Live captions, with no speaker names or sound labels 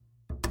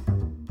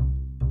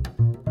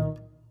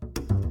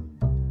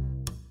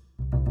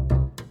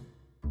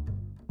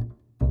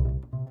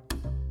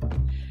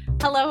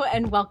Hello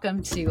and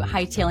welcome to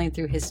Hightailing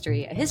Through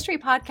History, a history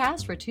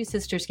podcast where two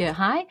sisters get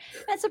high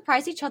and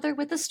surprise each other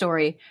with a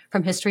story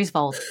from history's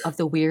vault of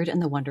the weird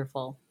and the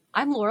wonderful.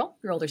 I'm Laurel,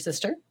 your older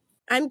sister.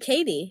 I'm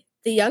Katie,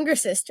 the younger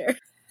sister.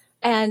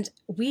 And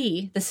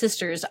we, the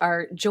sisters,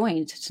 are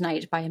joined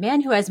tonight by a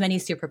man who has many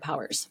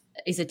superpowers.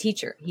 He's a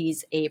teacher.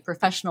 He's a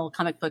professional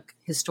comic book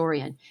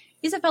historian.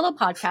 He's a fellow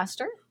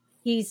podcaster.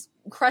 He's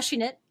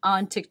crushing it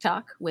on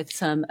TikTok with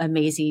some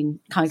amazing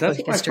comic book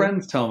history. That's what my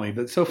friends tell me,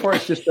 but so far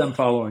it's just them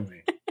following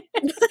me.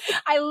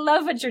 I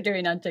love what you're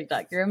doing on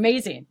TikTok. You're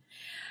amazing.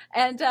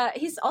 And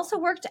he's also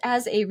worked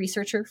as a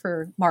researcher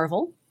for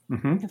Marvel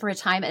for a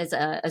time as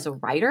a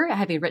writer,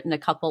 having written a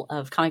couple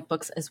of comic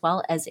books as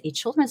well as a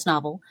children's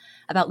novel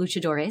about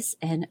luchadores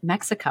in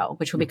Mexico,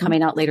 which will be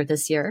coming out later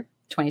this year,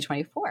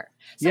 2024.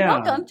 So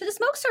welcome to the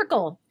Smoke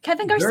Circle,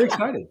 Kevin Garcia. Very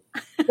excited.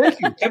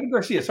 Thank you, Kevin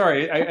Garcia.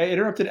 Sorry, I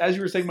interrupted as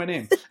you were saying my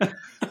name.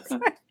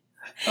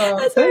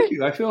 Thank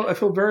you. I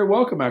feel very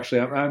welcome. Actually,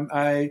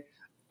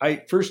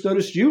 I first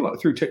noticed you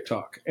through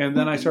TikTok, and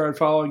then I started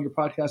following your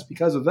podcast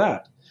because of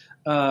that.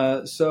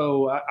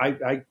 So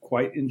I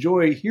quite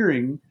enjoy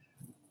hearing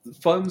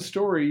fun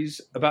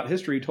stories about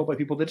history told by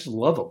people that just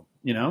love them.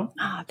 You know?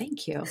 Oh,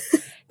 thank you,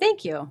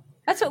 thank you.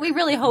 That's what we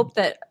really hope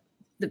that.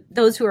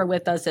 Those who are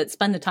with us, that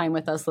spend the time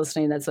with us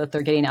listening, that's what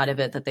they're getting out of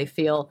it, that they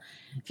feel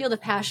the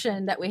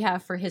passion that we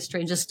have for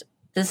history and just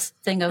this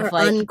thing of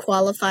our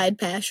unqualified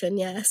passion.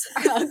 Yes.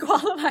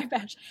 Unqualified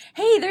passion.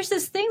 Hey, there's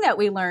this thing that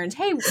we learned.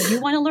 Hey, you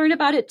want to learn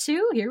about it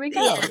too? Here we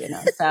go.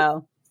 Yeah.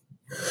 So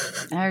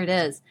there it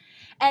is.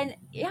 And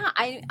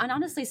and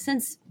honestly,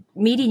 since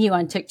meeting you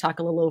on TikTok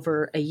a little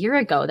over a year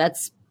ago,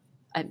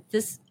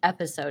 this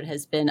episode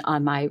has been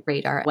on my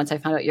radar. Once I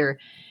found out your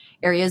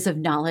areas of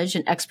knowledge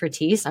and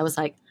expertise, I was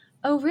like,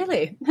 oh,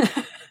 really?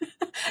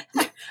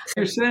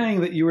 You're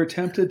saying that you were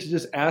tempted to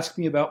just ask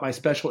me about my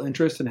special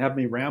interest and have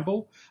me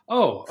ramble?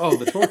 Oh,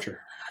 the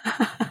torture.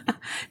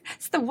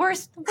 It's the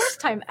worst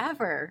time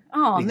ever.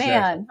 Oh, exactly.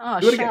 Man. Oh,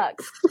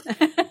 shucks.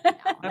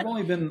 I've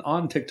only been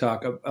on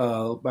TikTok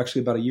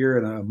actually about a year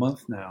and a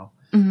month now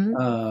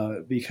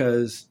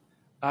because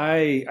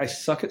I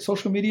suck at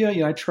social media.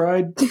 You know, I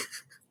tried.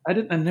 I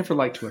never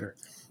liked Twitter.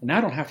 And now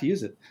I don't have to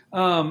use it.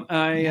 I'm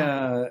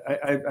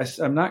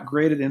not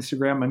great at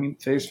Instagram. I mean,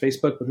 there's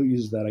Facebook, but who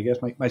uses that? I guess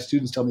my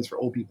students tell me it's for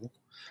old people.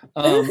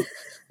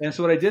 And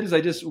so what I did is I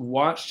just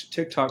watched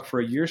TikTok for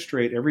a year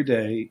straight every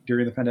day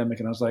during the pandemic.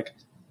 And I was like,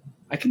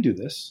 I can do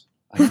this.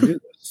 I can do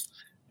this.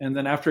 And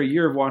then after a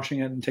year of watching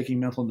it and taking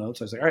mental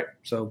notes, I was like, all right,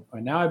 so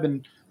now I've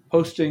been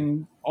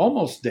posting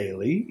almost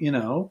daily, you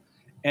know,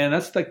 and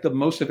that's like the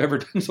most I've ever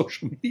done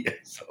social media.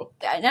 So,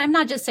 and I'm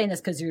not just saying this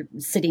because you're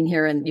sitting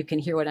here and you can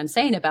hear what I'm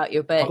saying about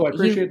you, but I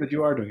appreciate that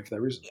you are doing it for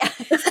that reason.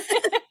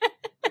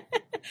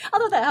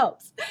 Although that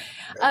helps.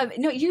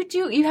 No,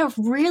 you have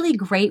really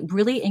great,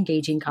 really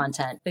engaging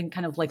content. Been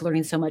kind of like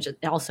learning so much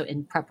also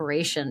in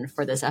preparation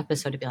for this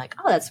episode to be like,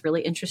 oh, that's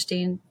really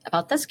interesting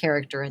about this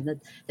character and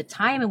the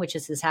time in which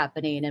this is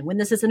happening and when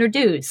this is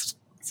introduced.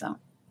 So.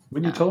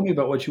 When you told me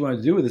about what you wanted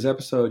to do with this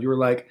episode, you were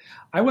like,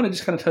 I want to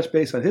just kind of touch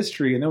base on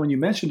history. And then when you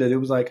mentioned it, it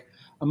was like,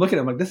 I'm looking at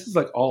it, I'm like, this is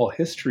like all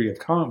history of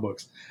comic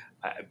books.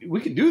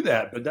 We can do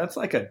that, but that's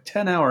like a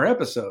 10-hour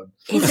episode.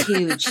 It's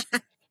huge.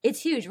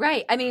 It's huge,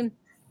 right? I mean,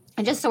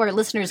 and just so our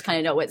listeners kind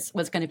of know what's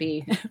going to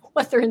be,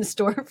 what they're in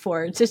store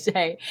for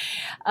today,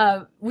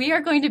 we are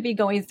going to be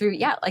going through,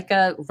 like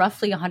a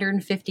roughly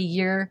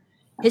 150-year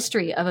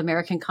history of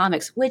American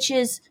comics, which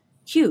is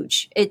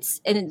huge.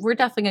 And we're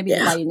definitely going to be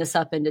dividing this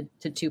up into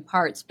two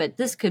parts, but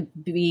this could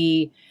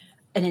be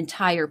an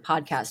entire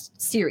podcast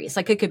series.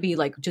 Like it could be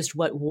like just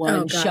what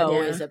one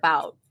show is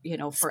about, you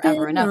know,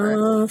 forever and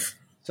ever.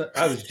 So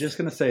I was just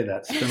going to say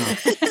that.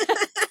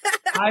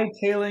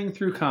 Hightailing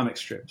through comic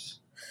strips.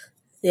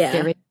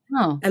 Yeah.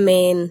 I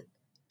mean,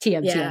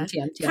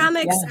 TM.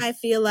 Comics, I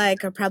feel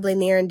like, are probably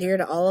near and dear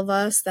to all of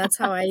us. That's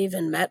how I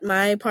even met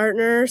my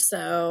partner.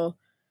 So,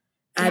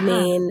 I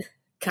mean,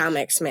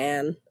 comics,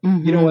 man.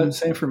 You know what?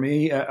 Same for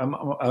me. I'm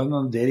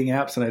on dating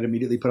apps, and I'd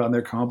immediately put on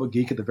their comic book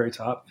geek at the very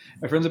top.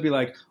 My friends would be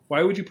like,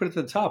 "Why would you put it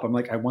at the top?" I'm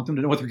like, "I want them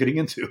to know what they're getting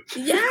into."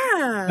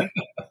 Yeah.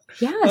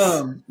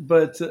 Yes.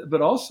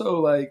 But also,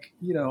 like,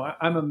 you know,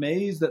 I'm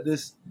amazed that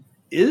this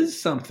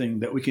is something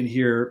that we can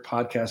hear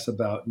podcasts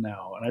about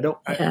now, and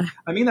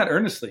I mean that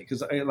earnestly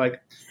because I've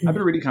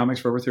been reading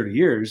comics for over 30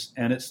 years,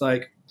 and it's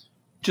like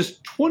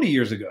just 20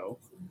 years ago,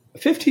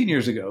 15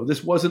 years ago,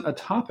 this wasn't a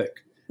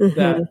topic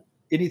that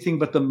anything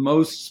but the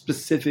most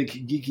specific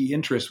geeky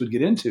interest would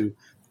get into.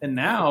 And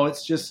now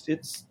it's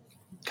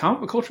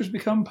comic book culture has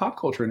become pop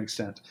culture to an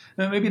extent.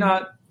 Now, maybe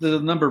not the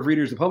number of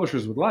readers the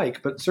publishers would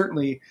like, but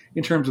certainly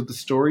in terms of the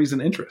stories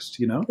and interest,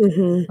 you know?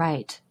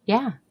 Right.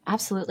 Yeah,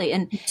 absolutely.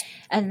 And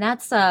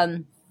that's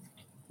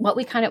what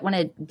we kind of want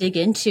to dig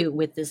into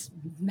with this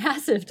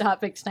massive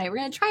topic tonight. We're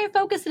going to try and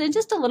focus it in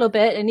just a little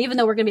bit. And even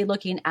though we're going to be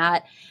looking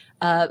at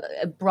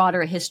a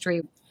broader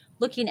history,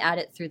 looking at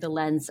it through the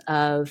lens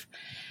of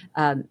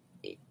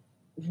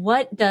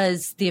what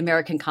does the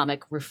American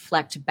comic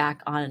reflect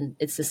back on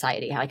its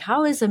society? Like,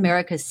 how does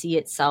America see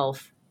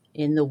itself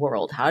in the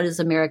world? How does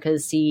America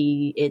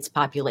see its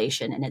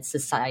population and its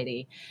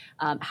society?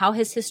 How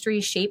has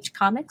history shaped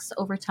comics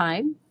over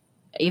time?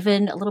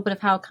 Even a little bit of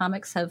how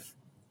comics have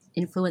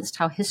influenced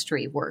how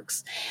history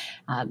works,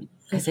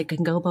 because it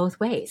can go both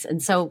ways.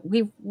 And so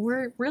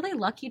we're really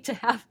lucky to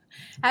have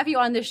you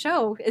on the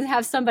show and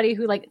have somebody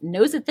who like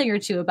knows a thing or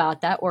two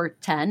about that, or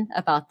 10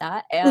 about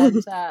that,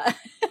 and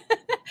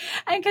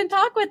and can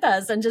talk with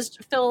us and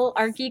just fill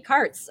our geek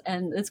hearts.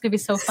 And it's gonna be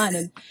so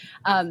fun.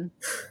 And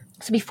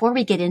so before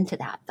we get into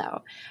that,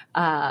 though,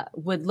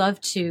 would love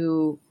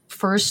to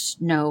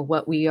first know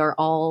what we are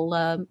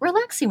all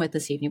relaxing with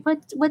this evening.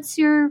 What's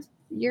your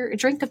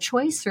drink of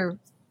choice or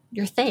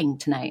your thing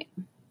tonight?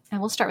 And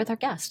we'll start with our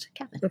guest,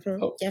 Kevin.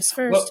 Mm-hmm. Oh, yes,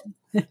 first.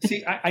 Well,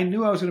 see, I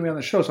knew I was going to be on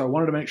the show, so I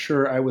wanted to make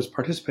sure I was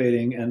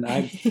participating. And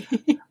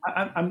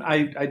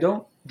I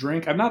don't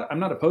drink. I'm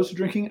not opposed to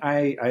drinking.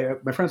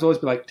 My friends always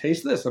be like,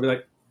 "Taste this." I'll be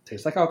like,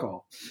 "Tastes like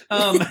alcohol."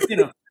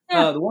 The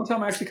one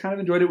time I actually kind of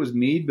enjoyed it was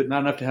mead, but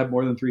not enough to have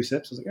more than 3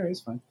 sips. I was like, "All right, it's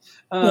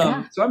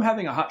fine." So I'm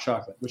having a hot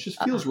chocolate, which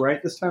just feels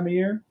right this time of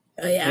year.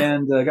 Oh yeah,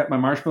 and I got my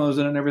marshmallows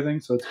in it and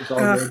everything, so it's all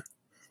good.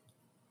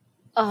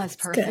 Oh, it's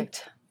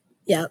perfect.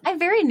 Yeah. I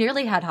very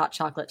nearly had hot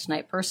chocolate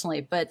tonight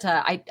personally, but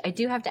I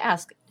do have to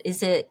ask,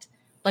 is it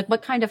like,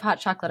 what kind of hot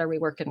chocolate are we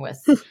working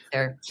with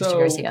there, Mr.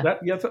 Garcia?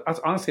 That's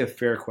honestly a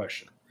fair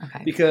question.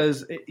 Okay.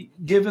 Because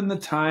given the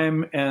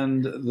time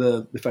and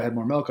if I had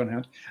more milk on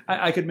hand,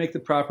 I could make the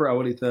proper, I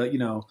would eat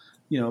the,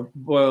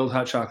 boiled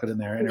hot chocolate in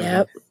there and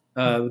everything.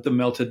 Yep. With the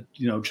melted,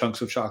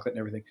 chunks of chocolate and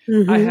everything.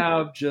 Mm-hmm. I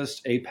have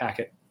just a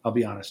packet. I'll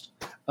be honest.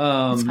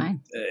 That's fine.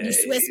 You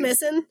Swiss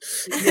missing?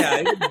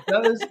 Yeah, it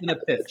does in a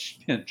pinch.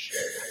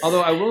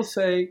 Although I will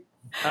say,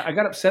 I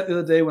got upset the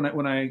other day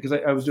because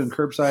I was doing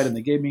curbside and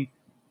they gave me,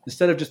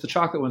 instead of just the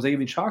chocolate ones, they gave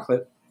me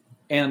chocolate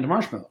and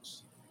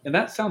marshmallows. And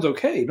that sounds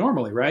okay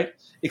normally, right?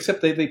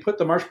 Except they put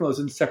the marshmallows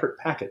in separate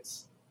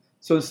packets.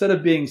 So instead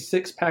of being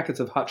 6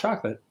 packets of hot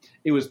chocolate,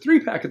 it was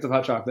 3 packets of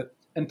hot chocolate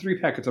and 3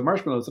 packets of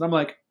marshmallows. And I'm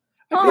like,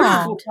 I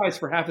paid full price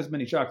for half as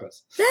many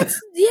chocolates.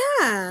 That's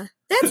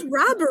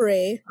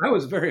robbery. I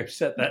was very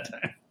upset that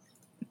time.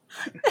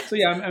 So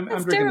yeah, I'm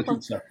drinking the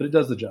cute stuff, but it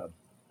does the job.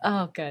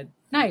 Oh, good.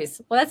 Nice.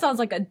 Well, that sounds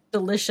like a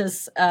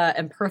delicious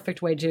and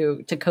perfect way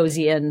to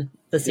cozy in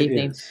this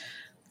evening.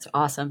 It's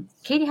awesome.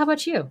 Katie, how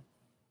about you?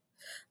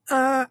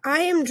 I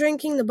am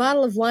drinking the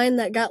bottle of wine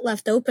that got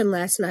left open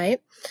last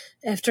night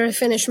after I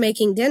finished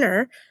making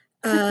dinner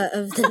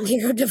of the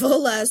Nero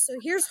d'Avola. So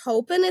here's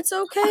hoping it's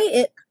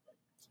okay.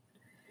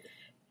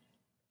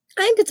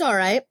 I think it's all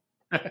right.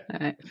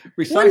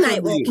 One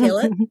night won't kill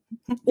it.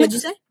 What'd you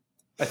say?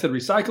 I said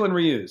recycle and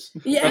reuse.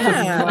 Yeah.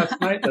 That's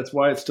last night. That's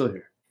why it's still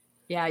here.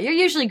 Yeah, you're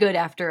usually good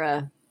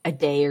after a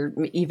day or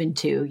even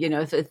 2.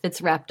 If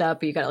it's wrapped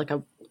up, or you got like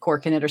a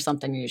cork in it or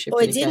something, you should. Oh,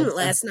 it didn't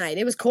last night.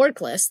 It was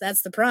corkless.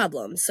 That's the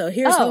problem. So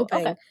here's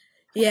hoping. Okay.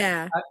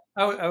 Yeah.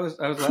 I was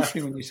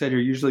laughing when you said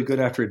you're usually good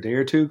after a day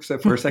or 2,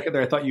 because for a second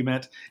there I thought you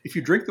meant if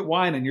you drink the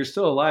wine and you're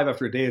still alive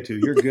after a day or 2,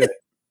 you're good.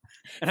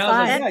 And I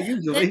was like, yeah,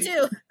 usually. That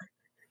too.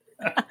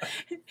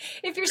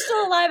 If you're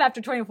still alive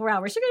after 24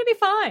 hours, you're going to be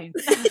fine.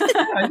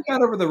 Yeah, you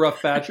got over the rough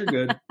patch. You're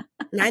good.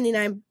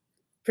 99%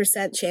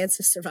 chance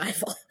of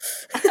survival.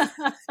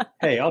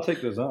 Hey, I'll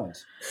take those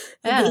odds.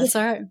 Yeah, that's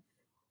all right.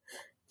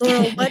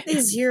 Well, what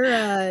is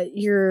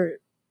your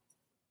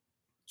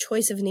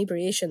choice of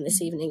inebriation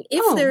this evening,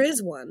 if there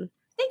is one?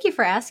 Thank you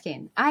for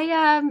asking.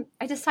 I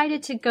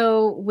decided to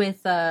go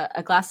with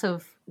a glass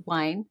of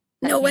wine.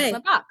 No way. In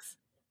a box.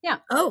 Yeah.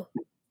 Oh.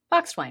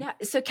 Boxed wine. Yeah.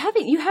 So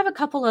Kevin, you have a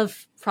couple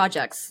of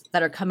projects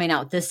that are coming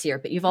out this year,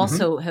 but you've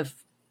also have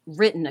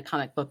written a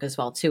comic book as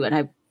well too. And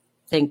I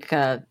think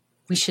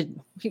we should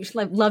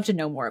love to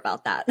know more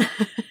about that.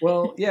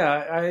 Well,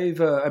 yeah,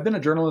 I've been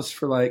a journalist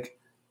for like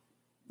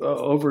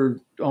over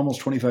almost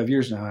 25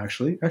 years now.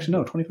 Actually,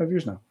 no, 25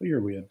 years now. What year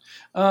are we in?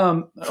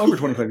 Over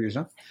 25 years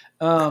now.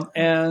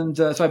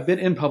 So I've been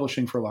in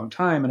publishing for a long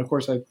time, and of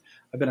course I've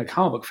been a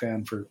comic book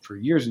fan for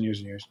years and years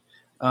and years.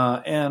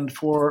 And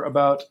for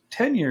about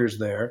 10 years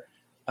there,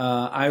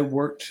 I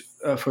worked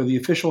for the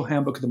official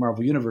handbook of the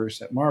Marvel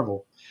Universe at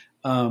Marvel.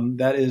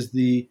 That is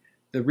the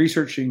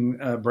researching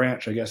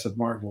branch, I guess, of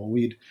Marvel.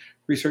 We'd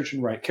research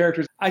and write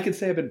characters. I could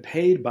say I've been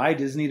paid by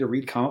Disney to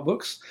read comic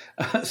books.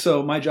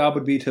 So my job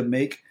would be to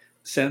make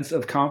sense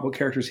of comic book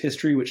characters'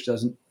 history, which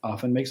doesn't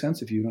often make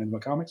sense if you know anything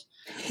about comics.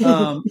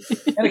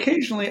 And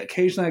occasionally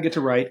I get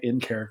to write in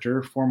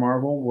character for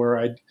Marvel,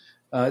 where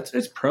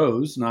it's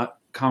prose, not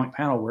comic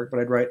panel work, but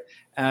I'd write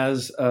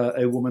as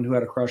a woman who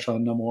had a crush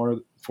on Namor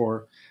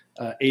for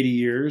 80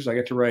 years. I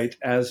get to write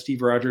as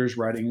Steve Rogers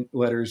writing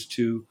letters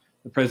to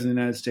the President of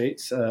the United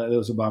States. It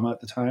was Obama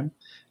at the time,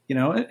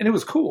 and it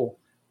was cool.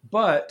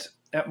 But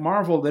at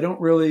Marvel, they don't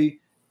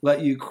really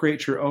let you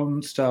create your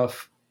own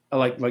stuff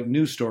like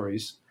news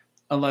stories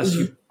unless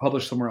you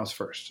publish somewhere else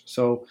first.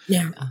 So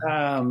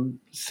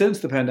since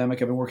the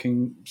pandemic, I've been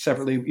working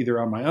separately, either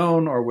on my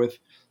own or with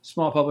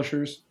small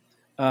publishers.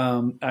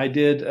 I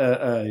did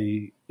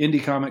a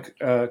indie comic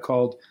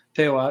called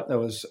Teoat that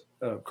was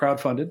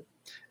crowdfunded.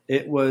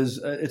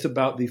 It's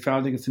about the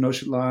founding of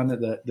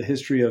Tenochtitlan, the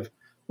history of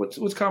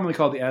what's commonly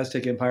called the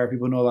Aztec Empire.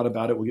 People know a lot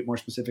about it. We'll get more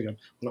specific on,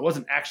 but it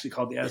wasn't actually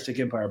called the Aztec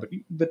Empire,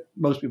 but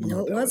most people know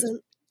No, what it that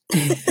wasn't.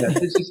 Yeah,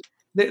 it's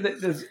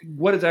just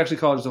what it's actually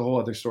called is a whole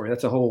other story.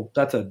 That's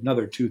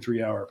another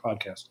 2-3 hour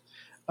podcast.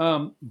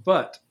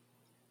 But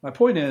my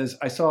point is,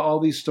 I saw all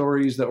these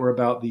stories that were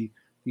about the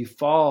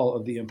fall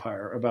of the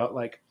empire, about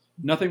like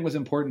nothing was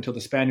important until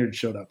the Spaniards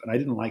showed up, and I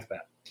didn't like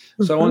that.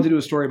 So I wanted to do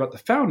a story about the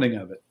founding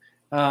of it.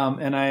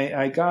 And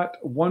I got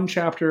one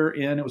chapter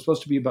in. It was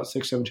supposed to be about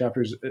 6-7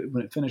 chapters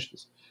when it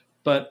finishes,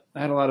 but I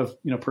had a lot of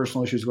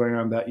personal issues going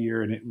on that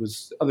year, and it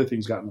was other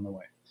things got in the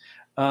way.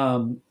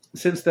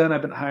 Since then,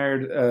 I've been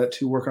hired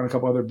to work on a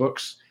couple other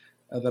books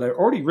that I've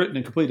already written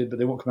and completed, but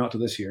they won't come out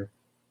till this year.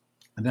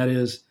 And that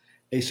is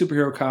a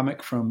superhero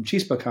comic from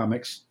Chispa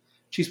Comics.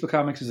 Chispa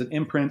Comics is an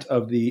imprint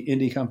of the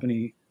indie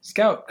company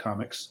Scout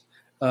Comics,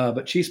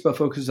 but Chispa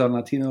focuses on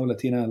Latino,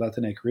 Latina, and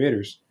Latina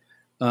creators.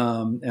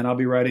 And I'll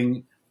be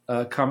writing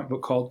a comic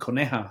book called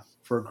Coneja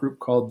for a group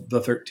called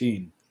The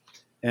 13.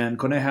 And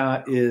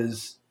Coneja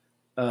is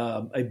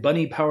a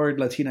bunny-powered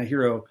Latina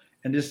hero,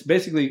 and just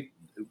basically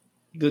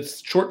the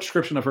short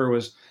description of her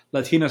was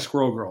Latina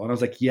Squirrel Girl. And I was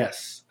like,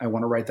 yes, I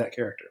want to write that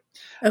character.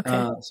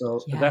 Okay.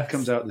 So that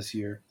comes out this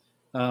year.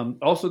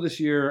 Also this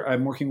year,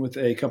 I'm working with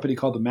a company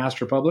called the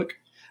Masked Republic,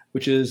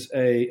 which is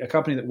a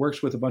company that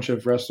works with a bunch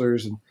of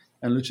wrestlers and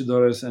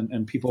luchadores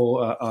and people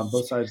on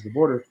both sides of the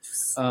border,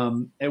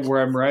 and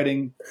where I'm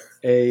writing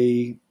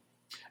a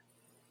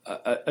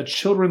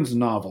children's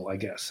novel, I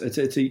guess.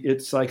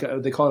 It's like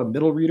they call it a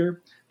middle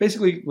reader,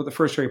 basically what the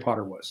first Harry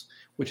Potter was,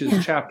 which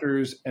is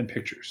chapters and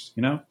pictures,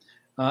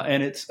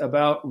 and it's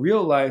about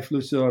real life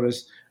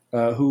luchadores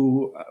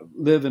who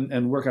live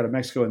and work out of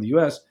Mexico and the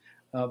U.S.,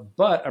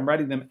 but I'm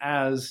writing them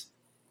as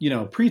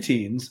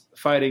preteens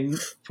fighting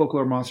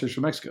folklore monsters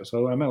from Mexico.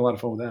 So I'm having a lot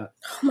of fun with that.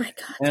 Oh my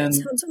God, that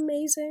sounds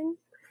amazing.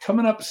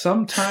 Coming up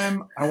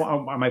sometime,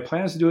 my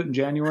plan is to do it in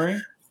January,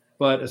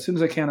 but as soon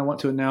as I can, I want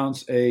to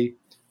announce a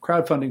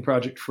crowdfunding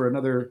project for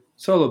another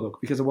solo book,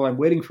 because while I'm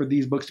waiting for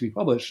these books to be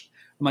published,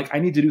 I'm like, I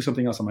need to do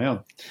something else on my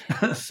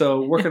own.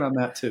 So working on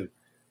that too.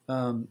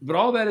 But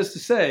all that is to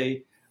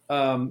say,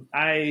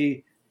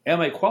 I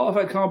am a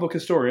qualified comic book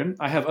historian.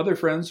 I have other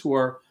friends who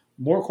are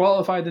more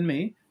qualified than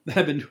me that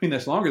have been doing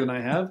this longer than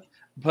I have.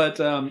 But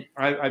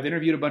I've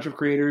interviewed a bunch of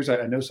creators.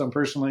 I know some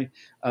personally.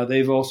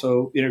 They've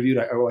also interviewed.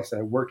 Like I said,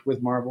 I worked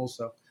with Marvel.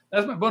 So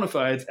that's my bona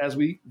fides as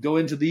we go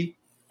into the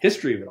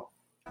history of it all.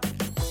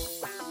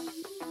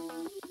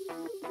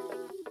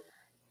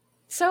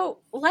 So,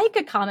 like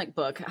a comic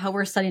book, how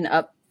we're setting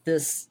up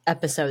this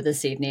episode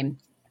this evening,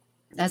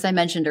 as I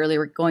mentioned earlier,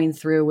 we're going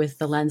through with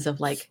the lens of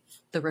like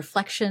the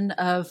reflection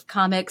of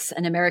comics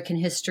and American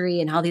history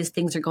and how these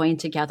things are going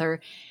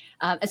together.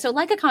 And so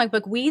like a comic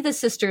book, we, the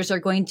sisters, are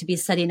going to be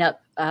setting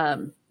up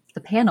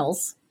the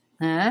panels.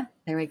 There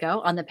we go,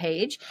 on the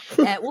page.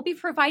 We'll be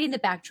providing the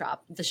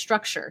backdrop, the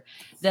structure,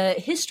 the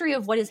history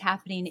of what is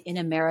happening in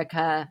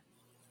America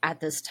at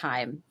this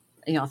time,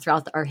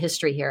 throughout our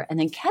history here. And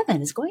then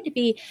Kevin is going to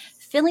be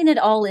filling it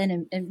all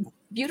in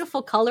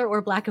beautiful color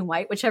or black and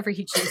white, whichever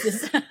he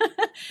chooses.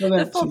 Well,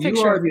 then, so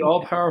you are the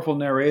all-powerful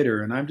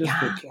narrator, and I'm just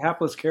the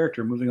hapless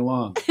character moving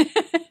along.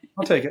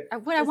 I'll take it.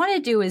 What I want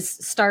to do is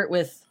start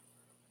with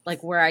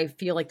like where I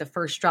feel like the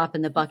first drop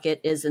in the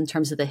bucket is in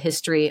terms of the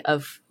history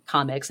of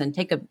comics, and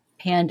take a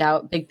panned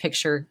out big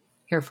picture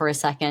here for a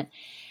second.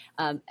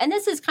 And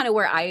this is kind of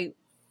where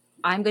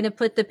I'm going to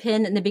put the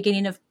pin in the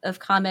beginning of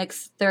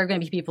comics. There are going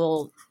to be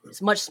people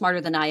much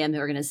smarter than I am who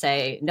are going to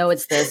say, no,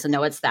 it's this and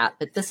no, it's that.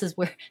 But this is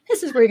where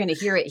you're going to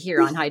hear it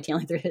here on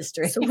Hightailing Through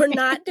History. So we're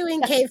not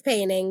doing cave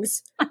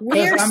paintings.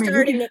 We're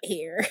starting it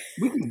here.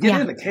 We can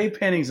get into cave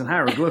paintings and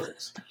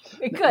hieroglyphics.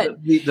 We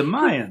could. The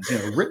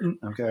Mayans, written.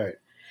 Okay.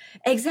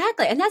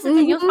 Exactly. And that's the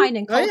thing you'll find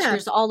in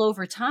cultures all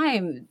over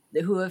time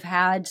who have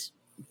had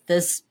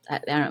this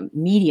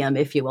medium,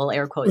 if you will,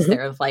 air quotes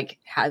there, of like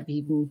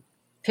having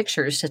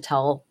pictures to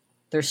tell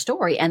their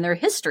story and their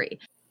history.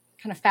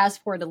 Kind of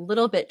fast forward a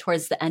little bit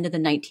towards the end of the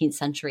 19th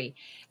century.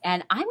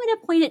 And I'm going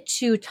to point it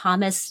to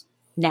Thomas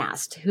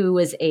Nast, who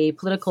was a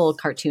political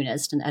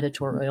cartoonist, an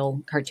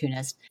editorial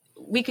cartoonist.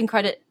 We can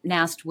credit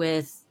Nast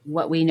with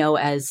what we know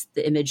as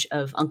the image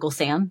of Uncle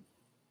Sam,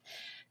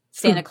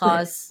 Santa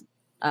Claus,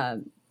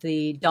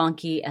 the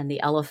donkey and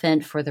the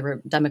elephant for the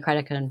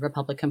Democratic and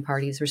Republican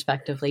parties,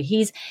 respectively.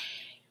 He's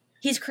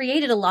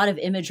created a lot of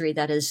imagery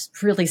that is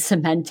really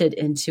cemented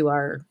into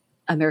our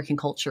American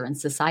culture and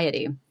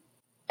society.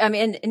 I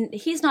mean, and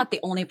he's not the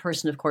only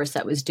person, of course,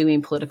 that was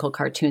doing political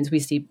cartoons. We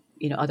see,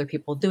 other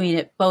people doing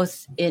it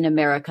both in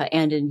America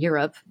and in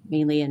Europe,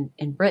 mainly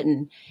in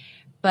Britain.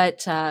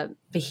 But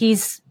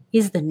he's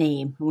the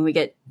name when we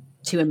get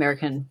to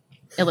American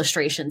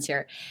illustrations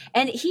here.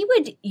 And he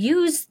would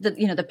use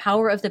the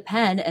power of the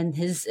pen and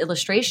his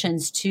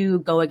illustrations to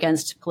go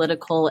against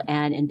political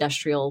and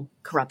industrial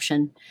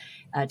corruption,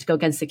 to go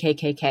against the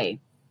KKK,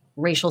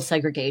 racial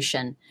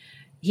segregation.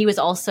 He was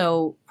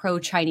also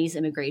pro-Chinese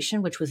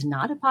immigration, which was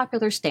not a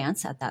popular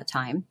stance at that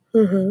time.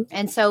 Mm-hmm.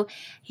 And so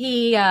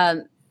he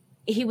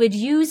he would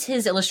use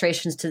his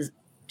illustrations to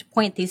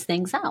point these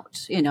things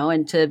out,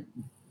 and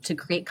to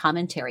create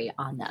commentary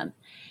on them.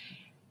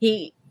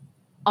 He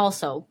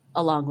also,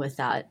 along with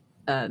that,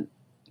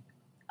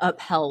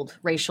 upheld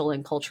racial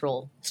and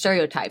cultural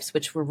stereotypes,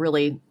 which were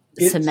really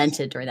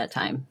cemented during that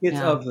time. It's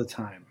of the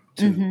time,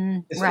 too. Mm-hmm.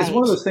 It's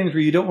one of those things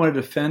where you don't want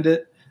to defend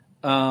it.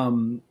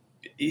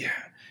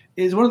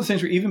 It's one of those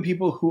things where even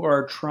people who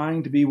are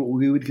trying to be what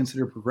we would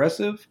consider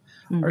progressive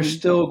are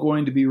still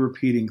going to be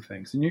repeating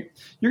things. And you're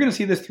going to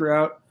see this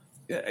throughout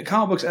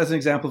comic books as an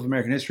example of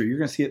American history. You're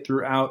going to see it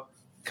throughout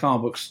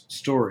comic books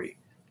story.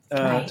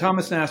 Right.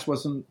 Thomas Nast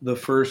wasn't the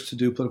first to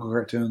do political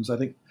cartoons. I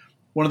think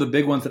one of the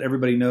big ones that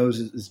everybody knows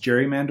is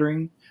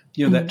gerrymandering.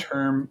 That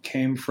term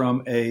came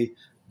from a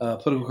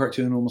political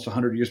cartoon almost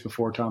 100 years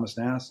before Thomas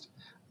Nast.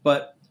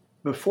 But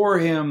before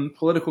him,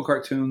 political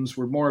cartoons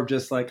were more of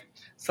just like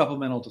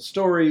supplemental to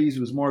stories. It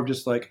was more of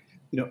just like,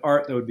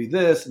 art that would be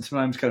this and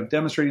sometimes kind of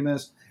demonstrating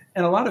this.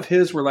 And a lot of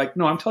his were like,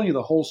 no, I'm telling you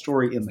the whole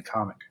story in the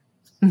comic.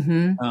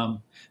 Mm-hmm.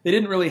 They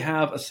didn't really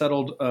have a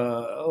settled,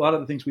 a lot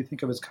of the things we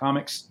think of as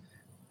comics,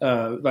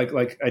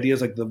 like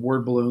ideas like the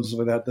word balloons and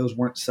like that, those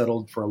weren't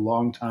settled for a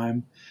long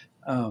time.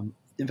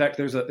 In fact,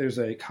 there's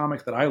a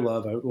comic that I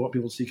love, I want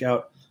people to seek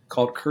out,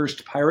 called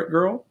Cursed Pirate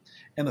Girl.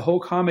 And the whole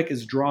comic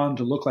is drawn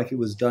to look like it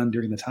was done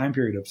during the time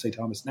period of, say,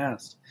 Thomas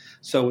Nast.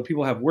 So when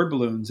people have word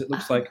balloons, it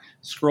looks like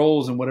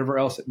scrolls and whatever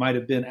else it might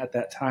have been at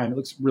that time. It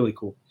looks really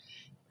cool.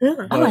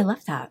 But, I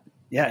love that.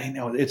 Yeah,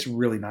 it's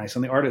really nice.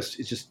 And the artist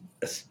is just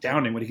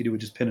astounding what he can do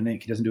with just pen and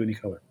ink. He doesn't do any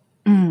color.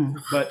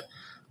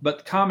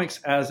 But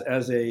comics as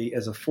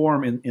a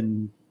form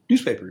in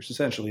newspapers,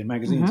 essentially, in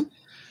magazines,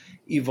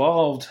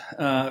 evolved,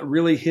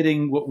 really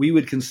hitting what we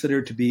would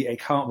consider to be a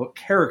comic book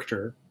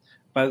character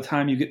by the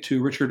time you get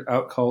to Richard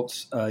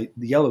Outcault's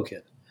The Yellow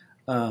Kid.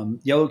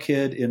 Yellow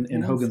Kid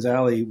in Hogan's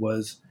Alley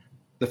was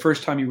the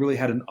first time you really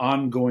had an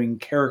ongoing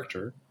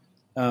character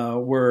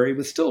where it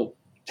was still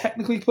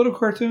technically political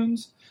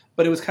cartoons,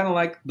 but it was kind of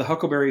like the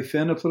Huckleberry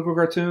Finn of political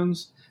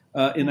cartoons,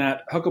 in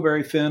that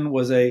Huckleberry Finn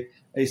was a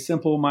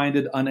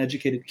simple-minded,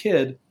 uneducated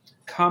kid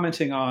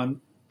commenting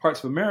on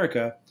parts of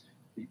America.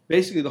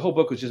 Basically, the whole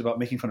book was just about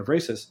making fun of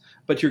racists,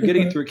 but you're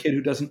getting it through a kid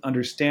who doesn't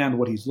understand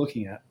what he's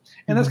looking at.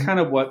 And that's kind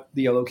of what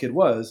The Yellow Kid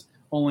was,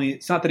 only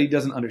it's not that he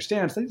doesn't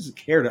understand, it's that he doesn't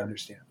care to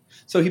understand.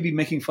 So he'd be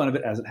making fun of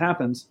it as it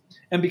happens.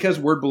 And because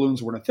word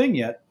balloons weren't a thing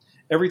yet,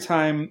 every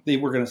time they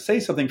were going to say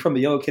something from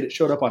The Yellow Kid, it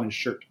showed up on his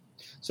shirt.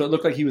 So it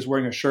looked like he was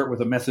wearing a shirt with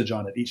a message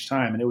on it each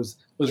time, and those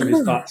are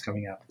his thoughts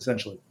coming out,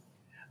 essentially.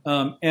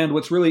 And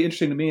what's really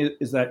interesting to me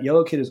is that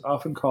Yellow Kid is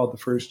often called the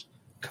first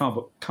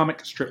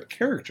comic strip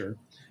character,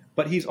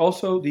 but he's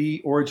also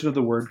the origin of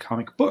the word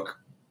comic book,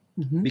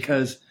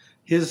 because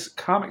his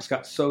comics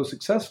got so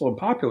successful and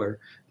popular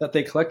that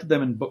they collected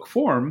them in book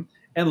form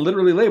and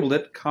literally labeled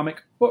it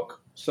comic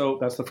book. So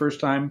that's the first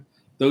time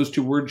those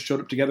two words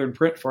showed up together in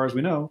print, far as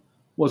we know,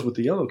 was with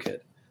The Yellow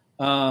Kid.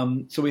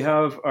 So we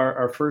have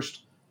our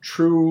first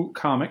true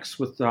comics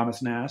with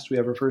Thomas Nast. We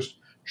have our first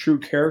true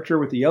character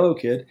with The Yellow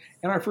Kid,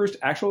 and our first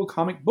actual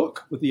comic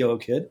book with The Yellow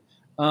Kid,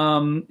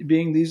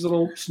 being these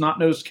little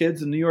snot-nosed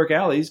kids in New York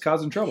alleys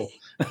causing trouble,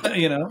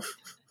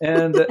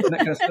 and that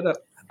kind of setup.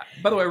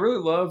 By the way, I really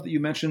love that you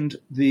mentioned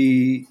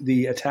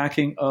the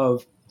attacking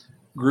of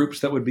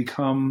groups that would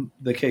become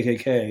the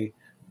KKK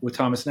with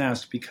Thomas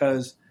Nast,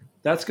 because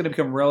that's going to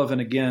become relevant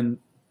again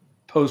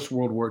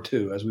post-World War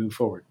II as we move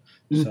forward.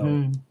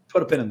 So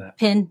put a pin in that.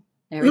 Pin.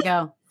 There we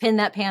go. Pin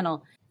that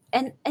panel.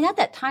 And at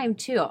that time,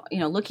 too,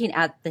 looking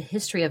at the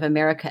history of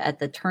America at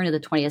the turn of the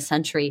 20th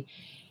century,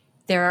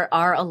 there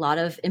are a lot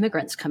of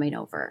immigrants coming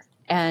over.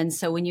 And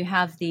so when you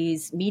have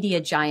these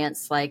media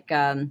giants like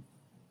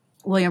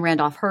William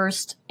Randolph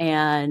Hearst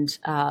and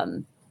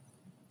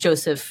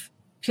Joseph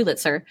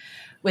Pulitzer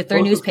with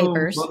their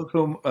newspapers. Both of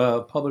whom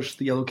published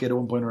The Yellow Kid at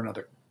one point or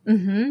another.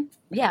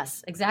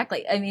 Yes,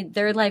 exactly. I mean,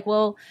 they're like,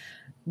 well,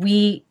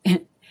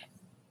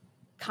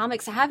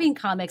 having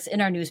comics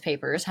in our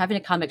newspapers, having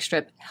a comic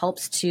strip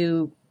helps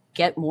to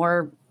get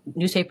more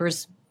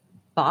newspapers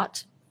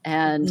bought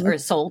or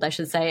sold, I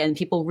should say, and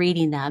people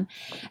reading them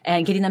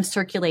and getting them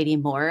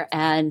circulating more.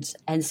 And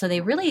so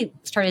they really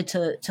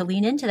started to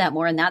lean into that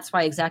more. And that's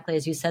why, exactly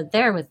as you said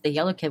there with The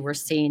Yellow Kid, we're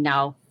seeing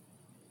now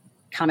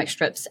comic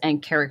strips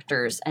and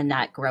characters and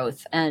that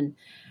growth. And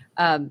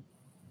I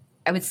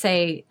would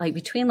say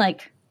between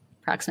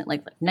approximately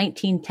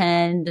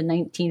 1910 to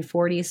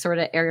 1940 sort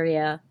of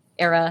era,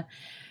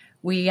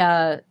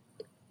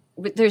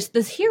 there's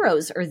the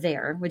heroes are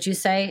there. Would you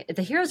say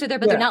the heroes are there,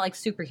 but they're not like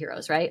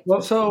superheroes, right?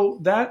 Well, so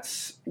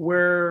that's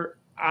where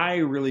I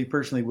really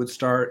personally would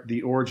start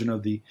the origin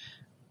of the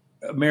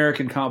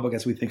American comic book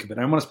as we think of it.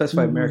 I want to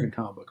specify American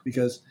comic book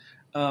because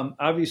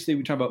obviously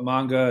we talk about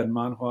manga and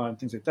manhwa and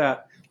things like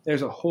that.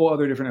 There's a whole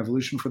other different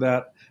evolution for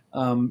that.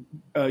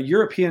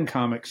 European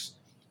comics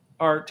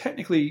are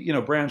technically,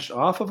 branched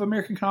off of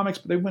American comics,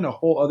 but they went a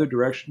whole other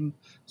direction.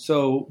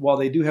 So while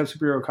they do have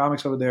superhero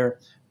comics over there,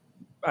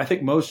 I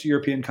think most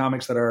European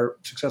comics that are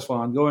successful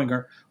and ongoing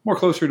are more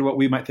closer to what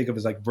we might think of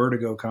as like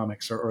Vertigo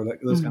comics or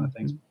those kind of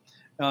things.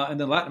 And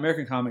then Latin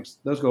American comics,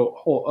 those go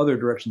whole other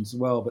directions as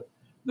well. But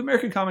the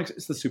American comics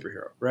is the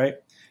superhero, right?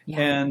 Yeah.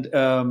 And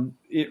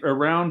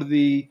around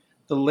the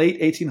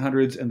late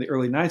 1800s and the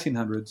early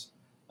 1900s,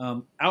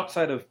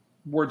 outside of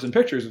words and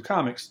pictures of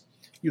comics,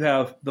 you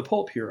have the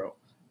pulp hero.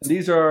 And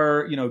these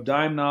are,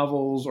 dime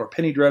novels or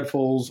penny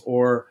dreadfuls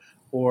or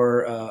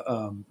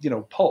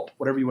pulp,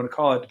 whatever you want to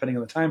call it, depending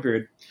on the time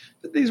period.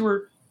 But these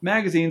were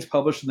magazines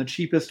published in the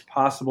cheapest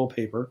possible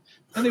paper,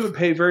 and they would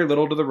pay very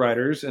little to the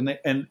writers,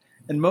 and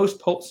most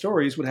pulp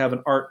stories would have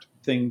an art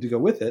thing to go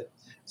with it.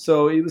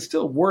 So it was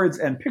still words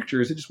and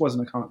pictures. It just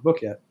wasn't a comic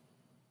book yet.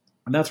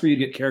 And that's where you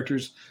get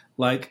characters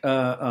like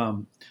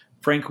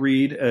Frank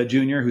Reed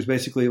Jr., who's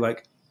basically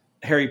like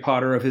Harry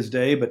Potter of his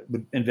day, but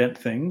would invent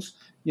things,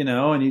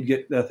 and you'd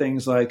get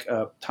things like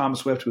Tom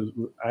Swift.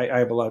 I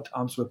have a lot of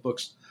Tom Swift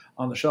books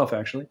on the shelf,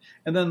 actually.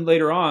 And then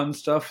later on,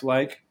 stuff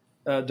like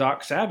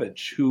Doc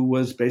Savage, who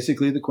was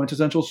basically the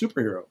quintessential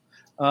superhero.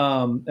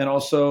 And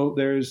also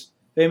there's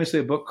famously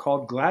a book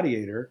called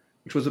Gladiator,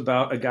 which was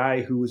about a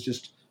guy who was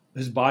just,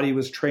 his body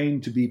was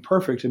trained to be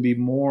perfect and be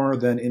more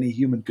than any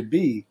human could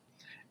be.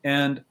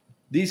 And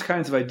these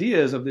kinds of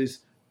ideas of these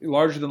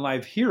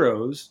larger-than-life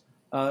heroes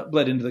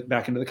bled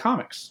back into the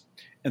comics.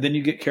 And then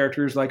you get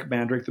characters like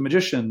Mandrake the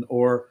Magician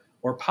or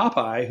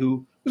Popeye,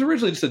 who was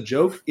originally just a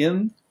joke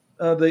in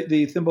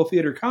the Thimble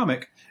Theater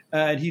comic,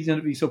 and he ended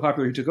up being so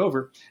popular he took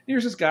over. And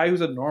here's this guy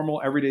who's a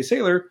normal, everyday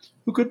sailor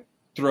who could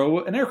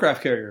throw an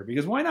aircraft carrier,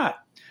 because why not?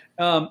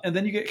 And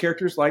then you get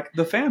characters like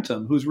the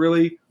Phantom, who's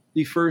really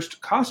the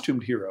first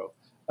costumed hero,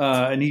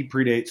 and he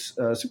predates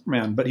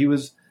Superman, but he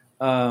was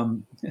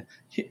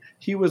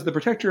he was the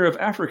protector of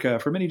Africa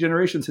for many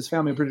generations. His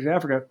family protected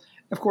Africa.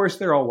 Of course,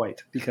 they're all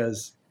white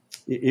because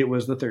it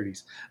was the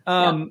 30s.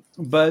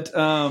 But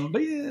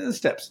yeah,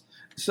 steps.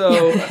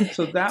 So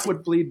that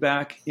would bleed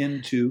back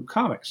into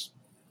comics.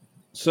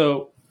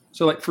 So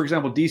like, for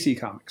example, DC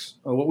Comics,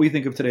 what we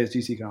think of today as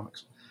DC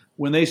Comics,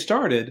 when they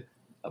started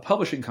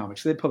publishing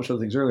comics, they'd published other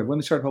things earlier. When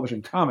they started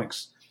publishing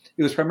comics,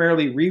 it was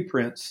primarily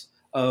reprints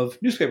of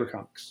newspaper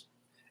comics.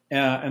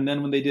 And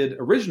then when they did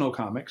original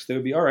comics, they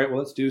would be, all right, well,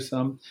 let's do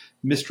some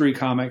mystery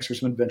comics or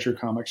some adventure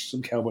comics,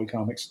 some cowboy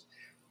comics.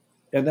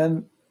 And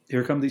then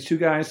here come these two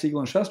guys,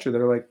 Siegel and Shuster,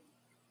 that are like,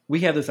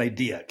 we have this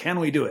idea. Can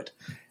we do it?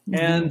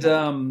 Mm-hmm.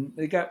 And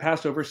it got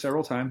passed over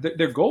several times.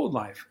 Their goal in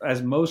life,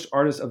 as most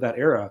artists of that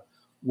era,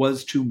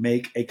 was to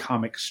make a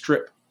comic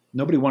strip.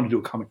 Nobody wanted to do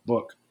a comic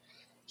book.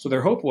 So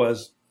their hope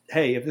was,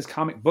 hey, if this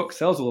comic book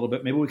sells a little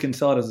bit, maybe we can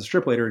sell it as a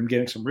strip later and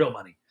get some real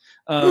money.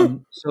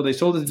 So they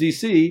sold it to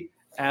DC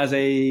as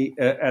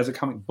a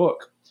comic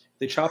book.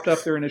 They chopped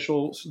up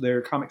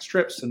their comic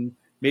strips and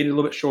made it a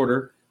little bit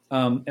shorter,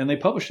 and they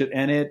published it,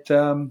 and it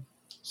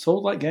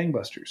sold like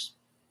gangbusters.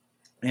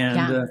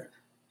 And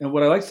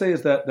what I like to say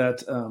is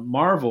that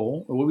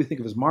Marvel, or what we think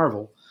of as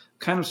Marvel,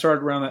 kind of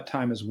started around that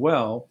time as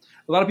well.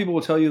 A lot of people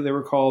will tell you they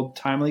were called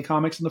timely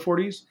comics in the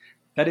 40s.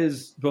 That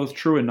is both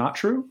true and not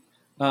true,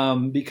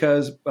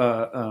 because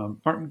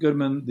Martin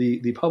Goodman,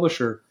 the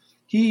publisher,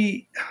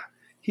 he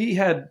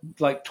had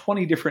like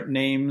 20 different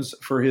names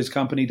for his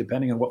company,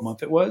 depending on what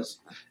month it was.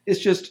 It's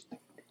just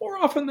more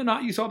often than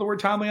not, you saw the word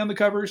timely on the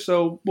cover,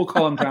 so we'll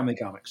call them Timely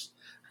Comics.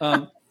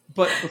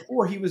 But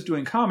before he was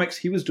doing comics,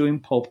 he was doing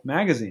pulp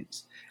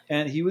magazines.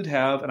 And he would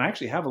have, and I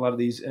actually have a lot of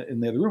these in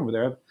the other room over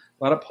there, a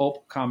lot of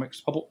pulp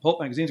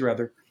magazines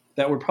rather,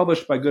 that were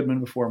published by Goodman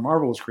before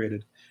Marvel was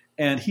created.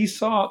 And he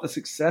saw the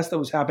success that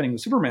was happening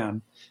with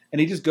Superman,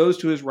 and he just goes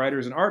to his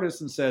writers and artists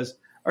and says,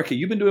 okay,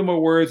 you've been doing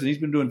more words and he's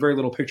been doing very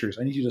little pictures.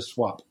 I need you to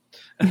swap.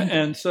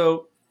 And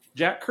so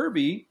Jack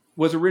Kirby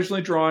was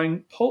originally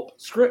drawing pulp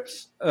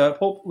scripts,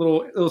 pulp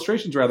little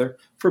illustrations rather,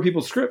 for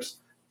people's scripts.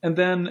 And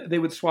then they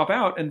would swap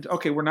out and,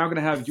 okay, we're now going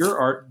to have your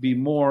art be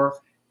more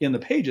in the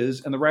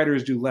pages and the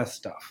writers do less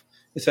stuff,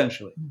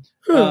 essentially.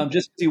 Just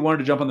because he wanted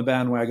to jump on the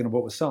bandwagon of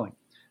what was selling.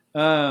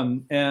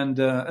 And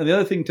the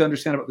other thing to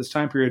understand about this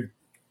time period,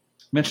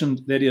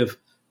 mentioned the idea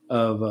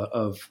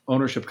of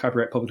ownership,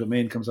 copyright, public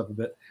domain comes up a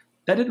bit.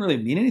 That didn't really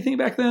mean anything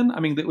back then.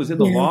 I mean, it was in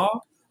the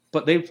law,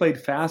 but they played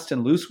fast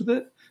and loose with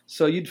it.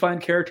 So you'd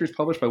find characters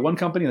published by one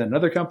company and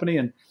another company,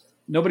 and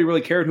nobody really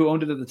cared who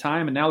owned it at the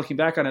time. And now looking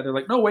back on it, they're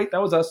like, no, wait,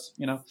 that was us,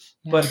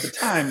 But at the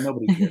time,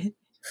 nobody cared.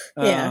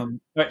 All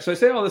right, so I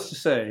say all this to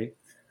say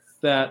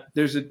that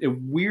there's a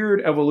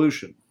weird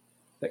evolution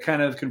that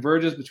kind of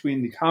converges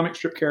between the comic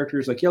strip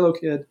characters like Yellow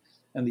Kid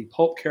and the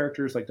pulp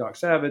characters like Doc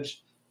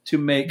Savage to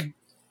make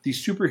the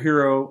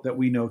superhero that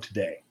we know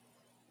today.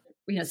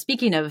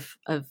 Speaking of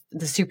the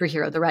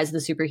superhero, the rise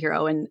of the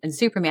superhero and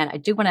Superman, I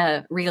do want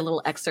to read a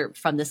little excerpt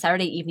from the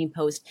Saturday Evening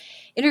Post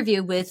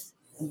interview with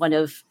one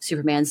of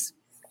Superman's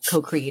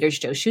co-creators,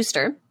 Joe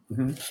Shuster.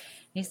 Mm-hmm.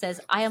 He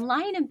says, I am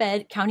lying in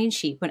bed counting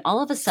sheep when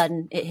all of a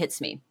sudden it hits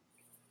me.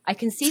 I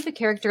conceive a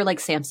character like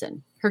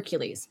Samson,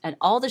 Hercules, and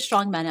all the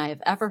strong men I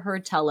have ever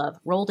heard tell of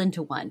rolled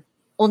into one,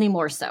 only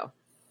more so.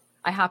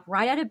 I hop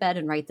right out of bed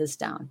and write this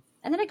down.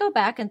 And then I go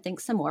back and think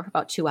some more for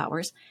about 2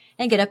 hours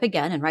and get up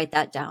again and write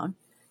that down.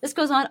 This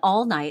goes on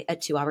all night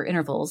at 2-hour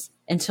intervals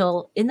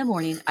until in the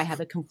morning I have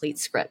a complete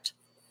script.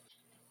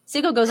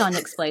 Siegel goes on to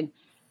explain,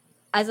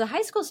 as a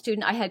high school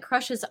student, I had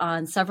crushes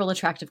on several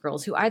attractive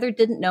girls who either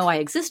didn't know I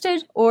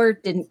existed or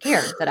didn't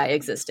care that I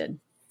existed.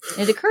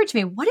 And it occurred to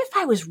me, what if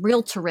I was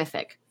real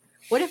terrific?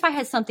 What if I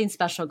had something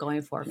special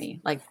going for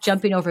me, like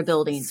jumping over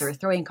buildings or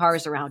throwing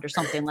cars around or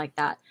something like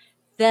that?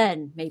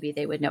 Then maybe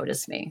they would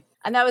notice me.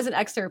 And that was an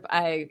excerpt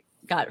I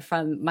got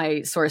from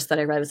my source that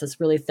I read. It was this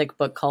really thick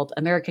book called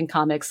American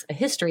Comics, A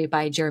History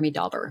by Jeremy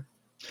Dauber.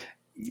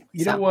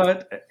 You know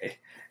what?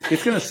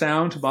 It's going to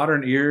sound to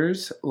modern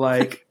ears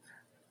like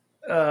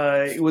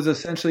it was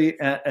essentially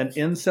an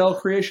incel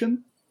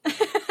creation.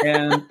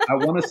 And I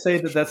want to say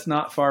that that's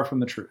not far from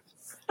the truth.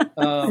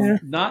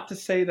 Not to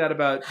say that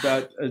about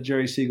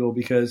Jerry Siegel,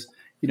 because,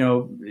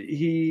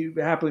 he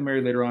happily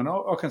married later on,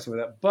 all kinds of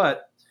that.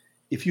 But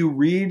if you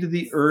read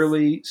the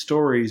early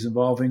stories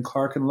involving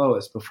Clark and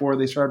Lois before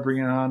they started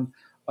bringing on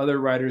other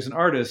writers and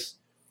artists,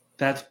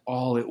 that's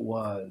all it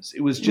was.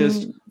 It was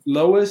just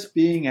Lois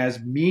being as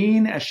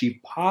mean as she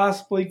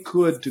possibly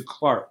could to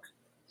Clark.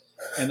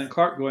 And then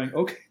Clark going,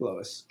 okay,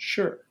 Lois,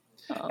 sure.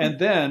 Oh. And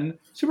then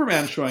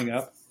Superman showing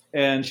up,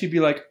 and she'd be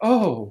like,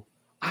 oh,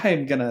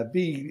 I'm going to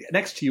be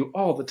next to you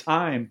all the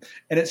time.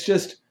 And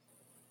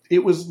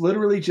it was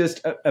literally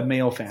just a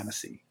male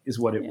fantasy is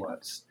what it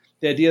was.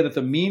 The idea that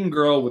the mean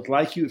girl would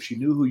like you if she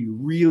knew who you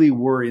really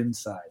were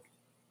inside.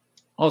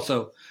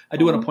 Also, I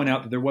do want to point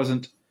out that there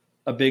wasn't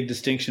a big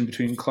distinction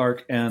between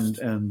Clark and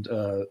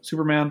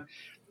Superman.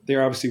 They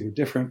obviously were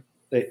different.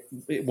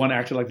 One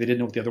acted like they didn't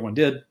know what the other one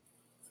did.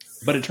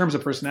 But in terms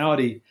of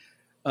personality,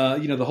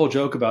 the whole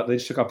joke about they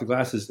just took off the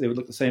glasses, they would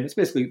look the same. It's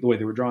basically the way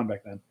they were drawn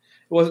back then.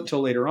 It wasn't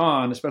until later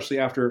on, especially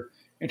after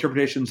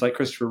interpretations like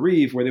Christopher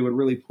Reeve, where they would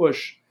really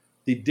push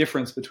the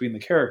difference between the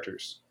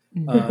characters.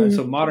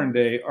 So modern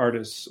day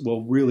artists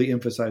will really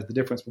emphasize the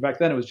difference. But back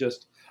then it was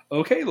just,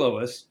 okay,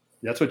 Lois,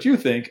 that's what you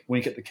think.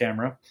 Wink at the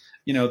camera,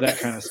 that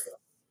kind of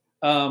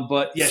stuff.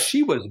 But yeah,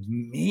 she was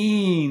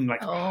mean,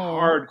 like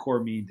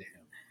hardcore mean to him.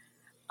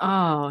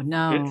 Oh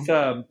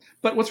no.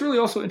 But what's really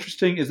also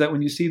interesting is that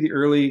when you see the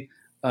early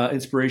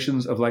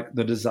inspirations of like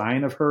the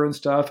design of her and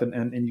stuff,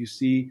 and you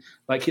see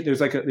like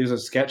there's a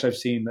sketch I've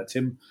seen that's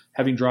him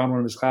having drawn one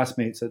of his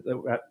classmates,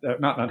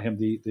 not him,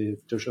 the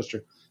Joe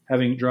Shuster,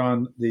 having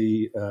drawn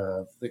the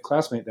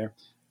classmate there,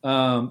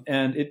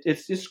 and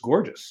it's just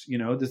gorgeous,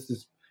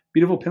 this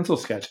beautiful pencil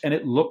sketch, and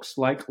it looks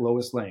like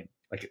Lois Lane,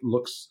 like it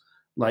looks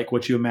like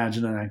what you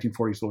imagine a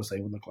 1940s Lois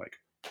Lane would look like.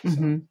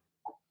 Mm-hmm.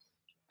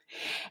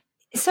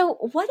 So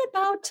what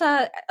about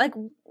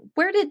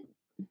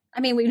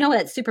we know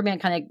that Superman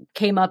kind of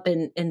came up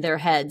in their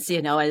heads,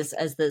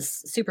 as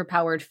this super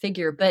powered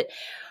figure, but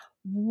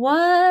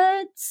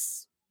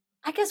what's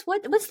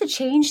the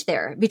change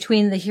there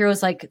between the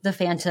heroes like the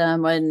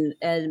Phantom and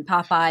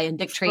Popeye and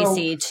Dick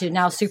Tracy to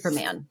now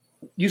Superman?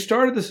 You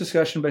started this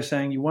discussion by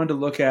saying you wanted to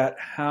look at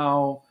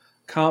how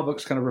comic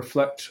books kind of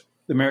reflect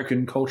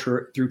American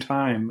culture through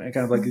time and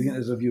kind of like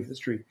as a view of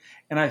history.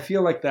 And I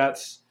feel like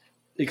that's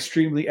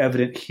extremely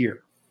evident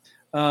here.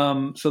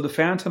 So the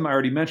Phantom, I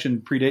already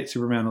mentioned, predates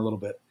Superman a little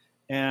bit.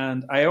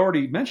 And I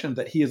already mentioned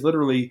that he is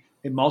literally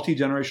a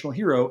multi-generational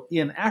hero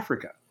in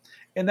Africa.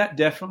 And that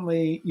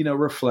definitely,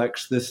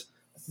 reflects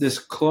this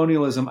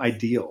colonialism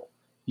ideal,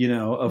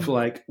 of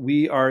like,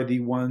 we are the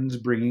ones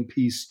bringing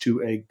peace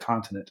to a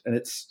continent. And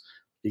it's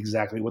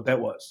exactly what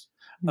that was.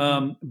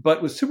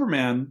 But with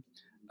Superman,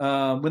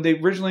 when they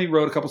originally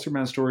wrote a couple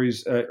Superman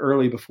stories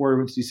early before it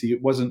went to DC,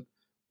 it wasn't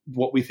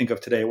what we think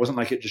of today. It wasn't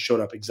like it just showed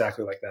up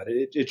exactly like that.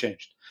 It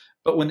changed.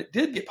 But when it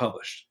did get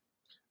published,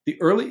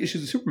 the early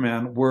issues of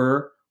Superman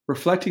were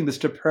reflecting this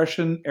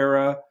Depression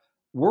era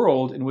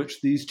world in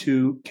which these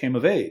two came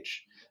of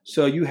age.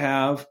 So you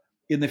have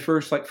in the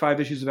first 5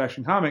 issues of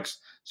Action Comics,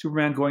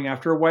 Superman going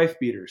after a wife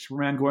beater,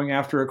 Superman going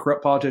after a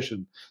corrupt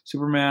politician,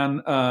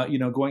 Superman,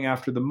 going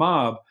after the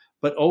mob,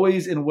 but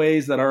always in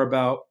ways that are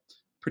about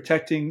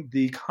protecting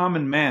the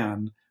common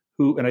man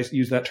who, and I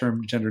use that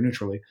term gender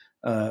neutrally,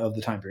 of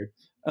the time period,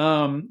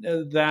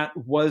 that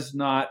was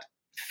not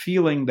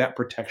feeling that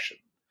protection.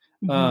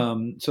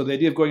 So the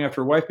idea of going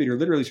after a wife beater,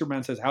 literally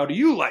Superman says, how do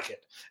you like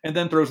it? And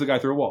then throws the guy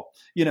through a wall,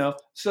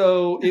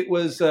 So it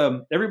was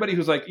everybody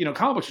who's like,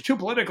 comic books are too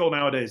political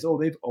nowadays. Oh,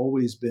 they've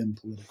always been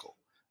political.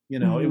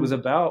 It was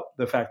about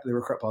the fact that they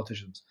were corrupt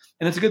politicians.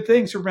 And it's a good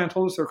thing Superman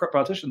told us they were corrupt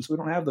politicians, so we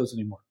don't have those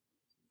anymore.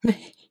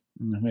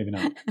 Maybe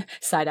not.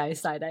 Side eye.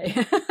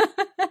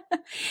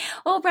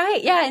 Well,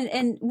 right. Yeah.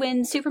 And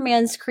when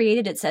Superman's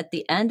created, it's at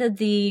the end of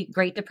the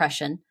Great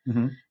Depression.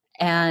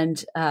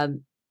 And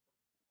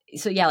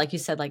so, yeah, like you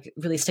said, like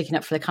really sticking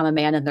up for the common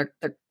man and their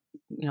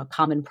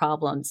common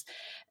problems.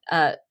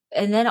 And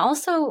then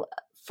also,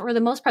 for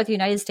the most part, the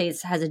United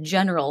States has a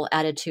general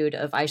attitude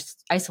of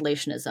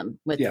isolationism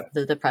with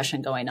the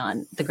Depression going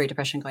on, the Great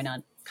Depression going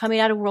on, coming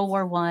out of World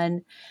War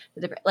I.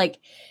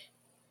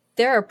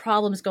 There are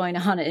problems going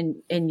on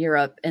in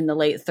Europe in the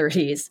late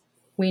 30s.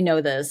 We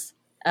know this,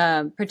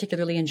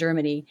 particularly in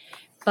Germany.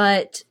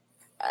 But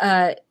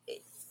the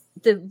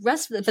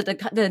rest of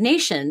the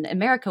nation,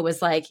 America,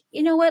 was like,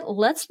 you know what?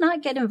 Let's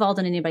not get involved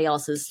in anybody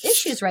else's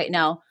issues right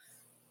now.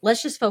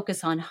 Let's just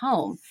focus on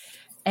home.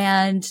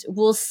 And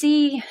we'll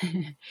see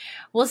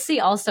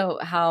also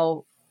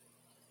how,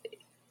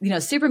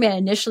 Superman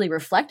initially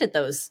reflected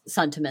those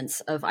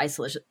sentiments of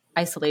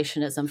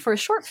isolationism for a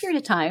short period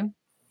of time.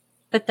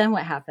 But then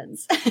what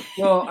happens?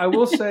 Well, I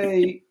will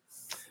say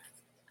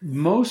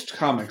most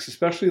comics,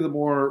 especially the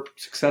more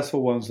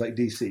successful ones like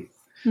DC,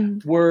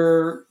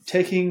 were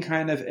taking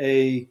kind of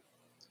a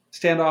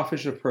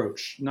standoffish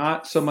approach,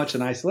 not so much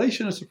an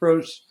isolationist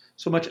approach,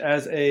 so much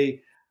as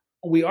they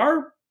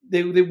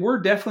were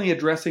definitely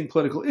addressing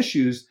political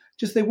issues,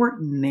 just they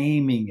weren't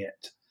naming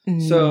it.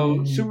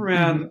 So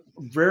Superman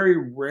very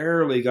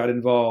rarely got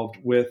involved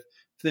with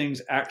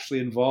things actually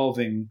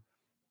involving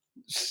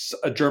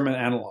a German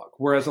analog,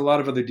 whereas a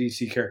lot of other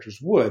DC characters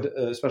would,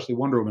 especially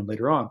Wonder Woman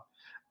later on.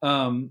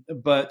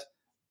 But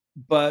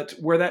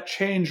where that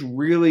change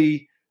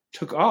really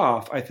took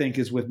off, I think,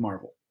 is with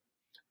Marvel.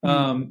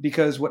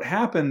 Because what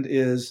happened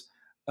is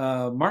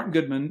Martin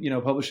Goodman,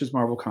 publishes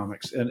Marvel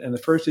Comics, and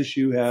the first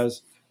issue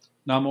has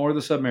Namor the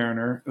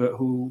Submariner,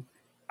 who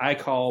I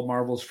call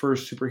Marvel's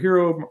first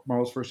superhero,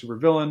 Marvel's first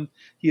supervillain.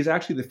 He is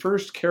actually the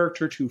first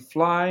character to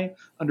fly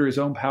under his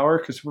own power,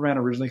 because Superman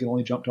originally could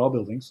only jump tall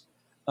buildings.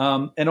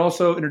 And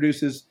also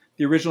introduces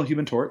the original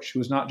Human Torch, who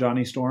was not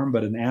Johnny Storm,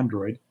 but an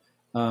android.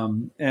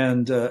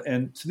 And so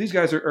these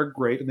guys are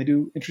great, and they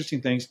do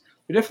interesting things.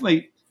 They're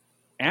definitely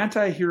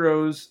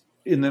anti-heroes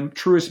in the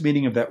truest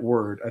meaning of that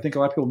word. I think a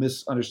lot of people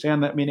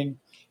misunderstand that meaning.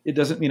 It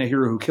doesn't mean a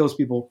hero who kills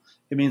people.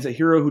 It means a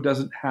hero who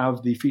doesn't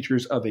have the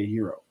features of a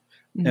hero.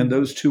 And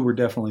those two were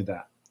definitely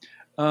that.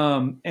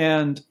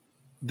 And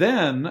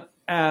then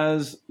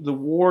as the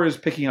war is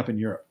picking up in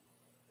Europe,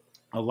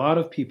 a lot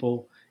of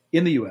people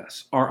in the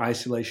U.S. are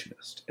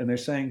isolationist. And they're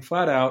saying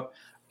flat out,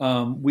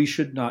 we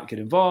should not get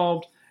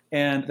involved.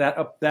 And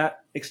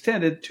that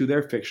extended to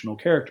their fictional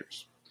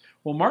characters.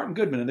 Well, Martin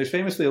Goodman, and there's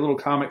famously a little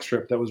comic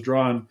strip that was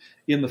drawn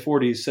in the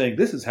 40s saying,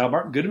 this is how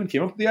Martin Goodman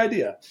came up with the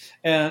idea.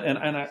 And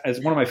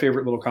it's one of my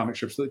favorite little comic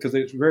strips, because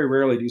it's very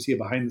rarely do you see a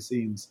behind the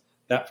scenes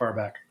that far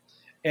back.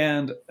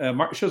 And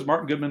it shows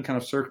Martin Goodman kind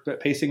of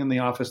pacing in the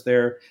office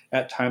there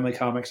at Timely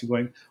Comics and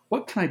going,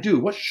 what can I do?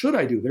 What should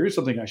I do? There is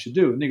something I should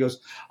do. And he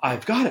goes,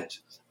 I've got it.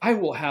 I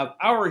will have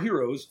our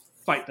heroes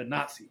fight the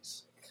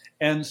Nazis.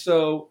 And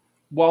so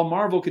while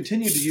Marvel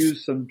continued to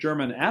use some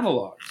German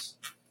analogs,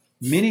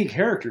 many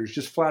characters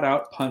just flat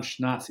out punched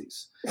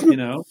Nazis,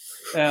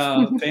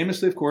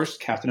 famously, of course,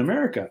 Captain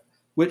America,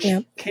 which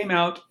came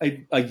out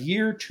a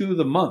year to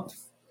the month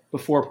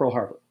before Pearl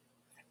Harbor.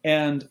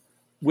 And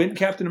when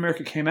Captain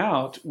America came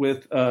out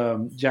with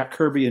Jack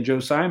Kirby and Joe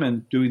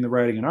Simon doing the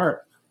writing and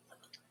art,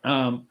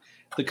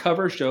 the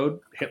cover showed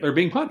Hitler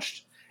being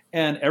punched.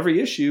 And every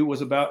issue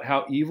was about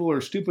how evil or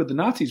stupid the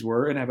Nazis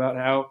were and about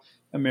how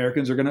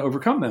Americans are going to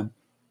overcome them.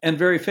 And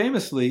very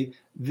famously,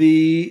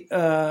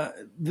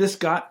 this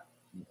got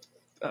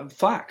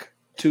flack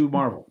to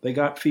Marvel. They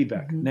got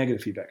feedback,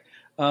 negative feedback.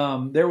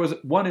 There was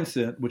one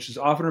incident, which is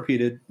often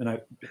repeated, and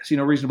I see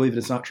no reason to believe that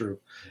it's not true,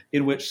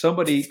 in which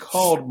somebody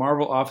called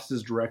Marvel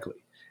offices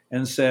directly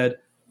and said,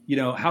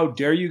 how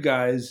dare you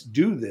guys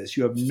do this?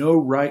 You have no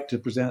right to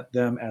present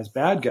them as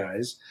bad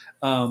guys.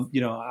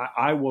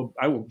 I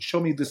will show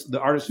me the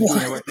artist who's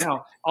doing it right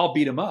now. I'll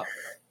beat him up.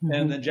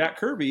 And then Jack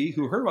Kirby,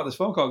 who heard about this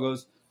phone call,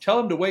 goes, tell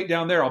him to wait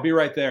down there. I'll be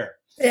right there.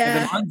 Yeah, and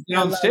then runs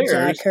downstairs,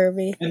 Jack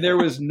Kirby. And there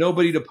was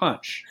nobody to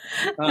punch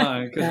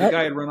because the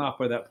guy had run off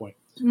by that point.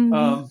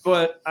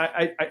 But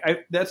I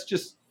that's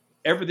just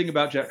everything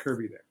about Jack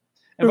Kirby there.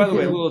 And by the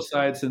way, a little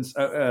aside, since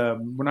we're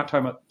not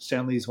talking about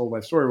Stan Lee's whole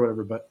life story or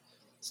whatever, but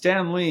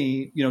Stan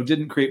Lee,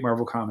 didn't create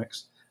Marvel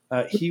Comics.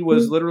 He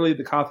was literally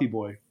the coffee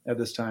boy at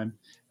this time.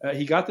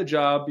 He got the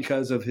job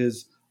because of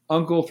his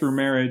uncle through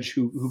marriage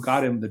who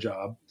got him the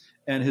job.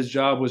 And his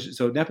job was,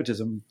 so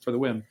nepotism for the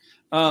win.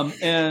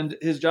 And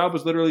his job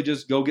was literally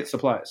just go get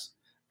supplies.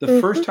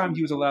 The first time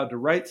he was allowed to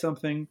write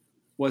something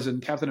was in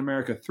Captain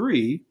America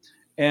 3.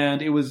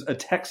 And it was a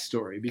text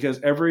story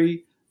because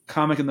every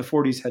comic in the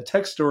 40s had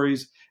text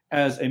stories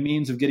as a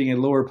means of getting a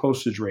lower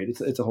postage rate.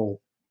 It's a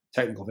whole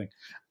technical thing.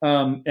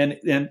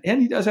 And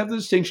he does have the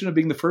distinction of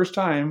being the first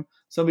time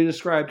somebody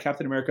described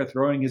Captain America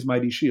throwing his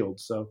mighty shield.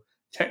 So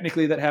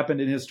technically that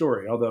happened in his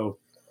story, although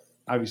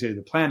obviously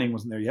the planning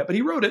wasn't there yet, but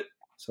he wrote it.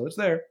 So it's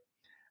there.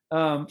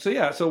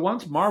 So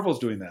once Marvel's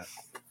doing that,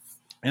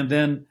 and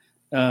then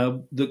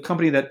the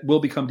company that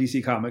will become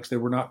DC Comics, they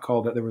were not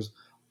called that. There was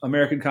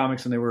American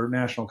Comics and they were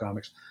National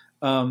Comics.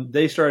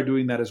 They started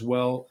doing that as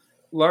well,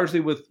 largely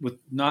with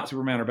not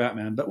Superman or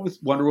Batman, but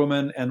with Wonder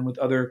Woman and with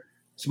other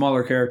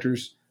smaller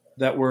characters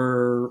that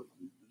were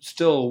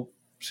still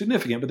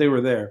significant, but they were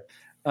there.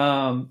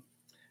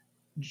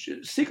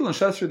 Siegel and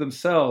Shuster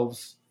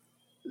themselves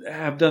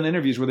have done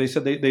interviews where they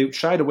said they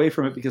shied away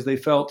from it because they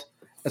felt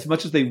as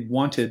much as they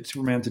wanted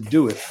Superman to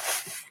do it,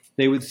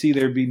 they would see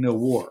there'd be no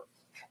war.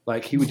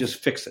 Like he would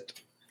just fix it.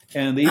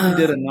 And they even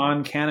did a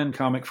non-canon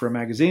comic for a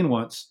magazine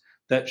once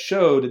that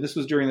showed, and this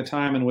was during the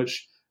time in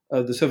which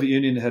the Soviet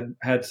Union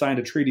had signed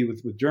a treaty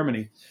with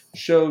Germany,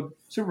 showed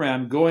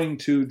Superman going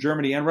to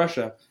Germany and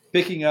Russia,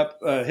 picking up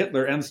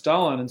Hitler and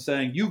Stalin and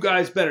saying, you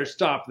guys better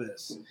stop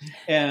this.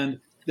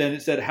 And then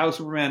it said how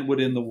Superman would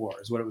end the war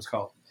is what it was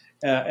called.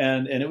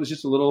 And it was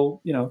just a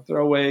little,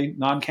 throwaway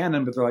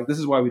non-canon, but they're like, this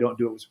is why we don't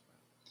do it with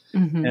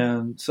Superman. Mm-hmm.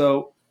 And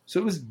so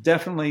it was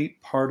definitely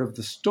part of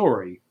the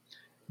story.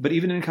 But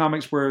even in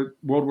comics where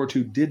World War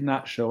II did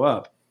not show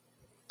up,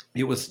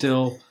 it was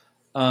still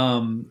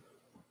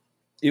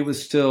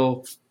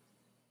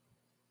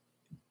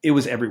it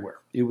was everywhere.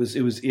 It was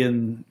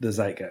in the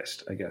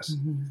zeitgeist, I guess.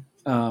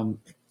 Mm-hmm.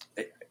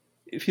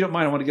 If you don't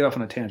mind, I want to get off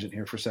on a tangent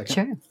here for a second.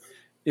 Sure.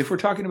 If we're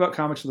talking about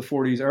comics of the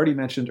 40s, I already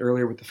mentioned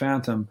earlier with the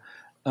Phantom,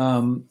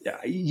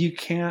 you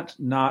can't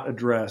not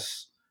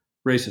address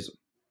racism.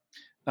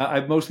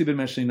 I've mostly been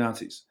mentioning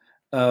Nazis.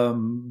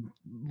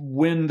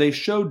 When they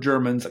showed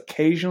Germans,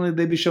 occasionally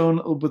they'd be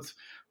shown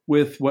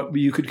with what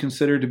you could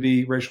consider to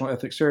be racial and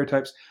ethnic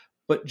stereotypes,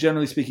 but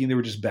generally speaking, they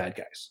were just bad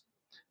guys.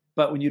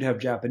 But when you'd have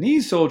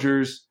Japanese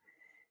soldiers,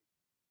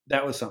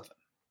 that was something.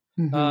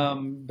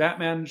 Mm-hmm.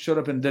 Batman showed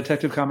up in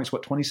Detective Comics,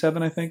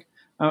 27, I think?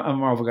 I'm a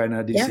Marvel guy,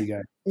 not a DC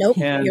guy. Nope,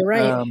 And, you're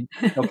right.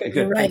 Okay, good.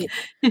 You're right.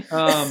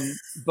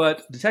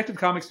 But Detective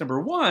Comics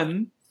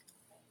 #1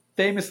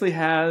 famously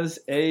has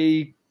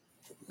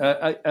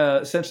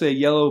essentially a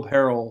yellow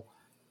peril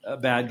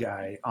bad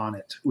guy on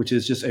it, which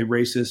is just a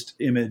racist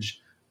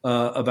image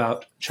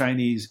about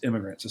Chinese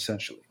immigrants,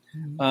 essentially.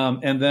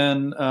 Mm-hmm.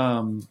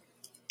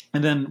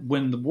 And then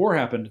when the war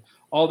happened,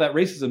 all that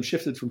racism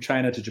shifted from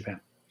China to Japan.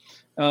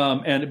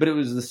 But it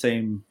was the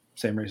same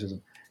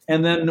racism.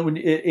 And then when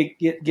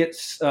it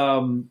gets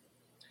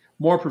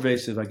more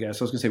pervasive, I guess.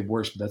 I was going to say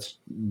worse, but that's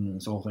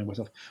the whole thing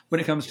myself.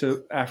 When it comes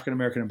to African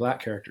American and Black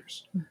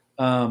characters,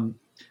 I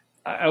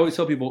always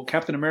tell people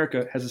Captain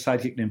America has a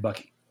sidekick named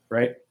Bucky,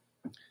 right?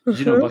 Did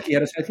you know Bucky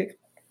had a sidekick?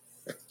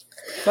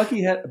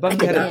 Bucky had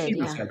a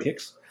team of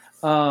sidekicks,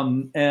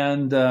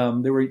 and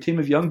they were a team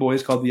of young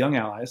boys called the Young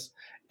Allies,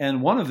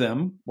 and one of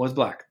them was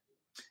Black,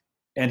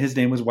 and his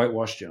name was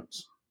Whitewash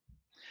Jones.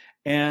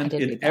 And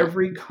in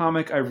every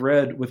comic I've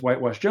read with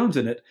Whitewash Jones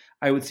in it,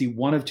 I would see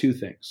one of two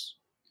things.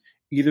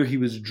 Either he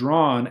was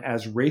drawn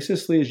as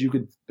racistly as you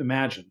could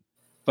imagine,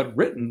 but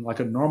written like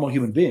a normal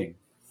human being,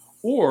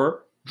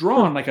 or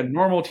drawn like a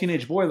normal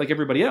teenage boy like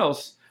everybody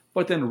else,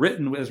 but then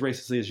written as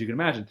racistly as you can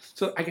imagine.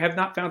 So I have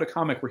not found a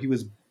comic where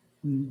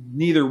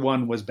neither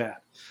one was bad.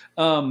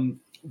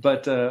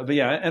 But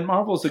yeah, and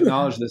Marvel's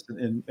acknowledged this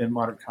in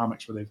modern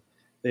comics where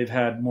they've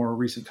had more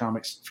recent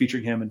comics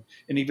featuring him,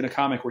 and even a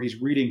comic where he's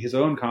reading his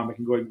own comic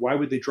and going, why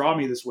would they draw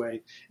me this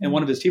way? And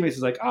one of his teammates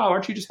is like, oh,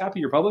 aren't you just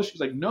happy you're published?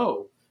 He's like,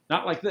 no,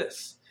 not like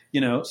this.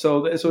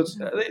 So it's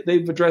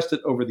they've addressed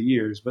it over the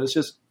years, but it's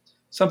just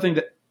something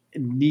that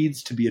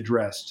needs to be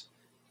addressed,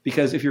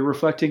 because if you're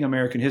reflecting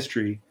American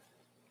history,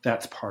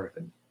 that's part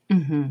of it.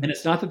 Mm-hmm. And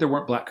it's not that there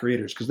weren't Black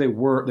creators, because there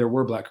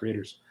were Black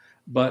creators,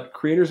 but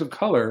creators of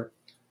color.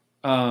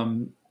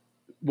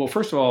 Well,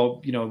 first of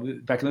all,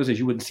 back in those days,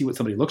 you wouldn't see what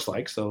somebody looks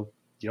like, so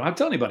you don't have to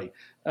tell anybody.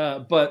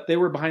 But they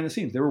were behind the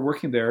scenes. They were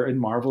working there in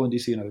Marvel and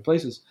DC and other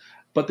places,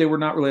 but they were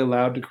not really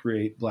allowed to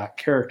create Black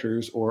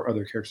characters or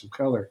other characters of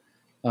color.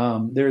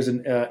 There's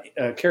a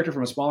character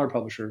from a smaller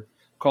publisher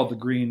called the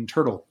Green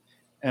Turtle,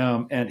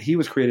 and he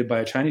was created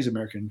by a Chinese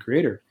American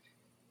creator,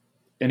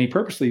 and he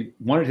purposely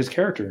wanted his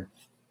character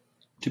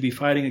to be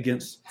fighting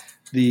against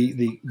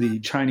the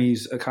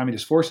Chinese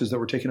communist forces that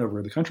were taking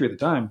over the country at the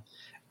time,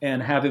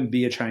 and have him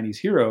be a Chinese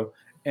hero.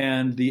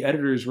 And the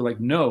editors were like,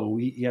 no,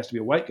 he has to be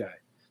a white guy.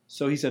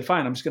 So he said,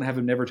 fine, I'm just going to have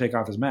him never take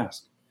off his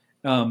mask.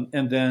 And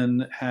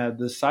then had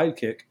the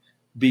sidekick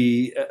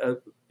be,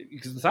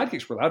 because the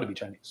sidekicks were allowed to be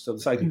Chinese. So the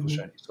sidekick was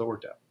Chinese. So it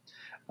worked out.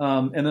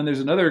 And then there's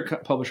another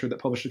publisher that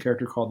published a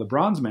character called the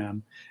Bronze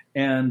Man.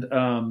 And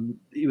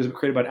he was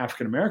created by an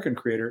African-American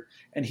creator.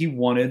 And he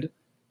wanted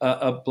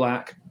a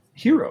Black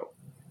hero.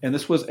 And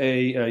this was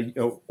a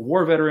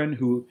war veteran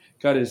who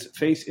got his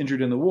face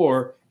injured in the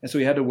war, and so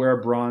he had to wear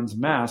a bronze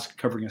mask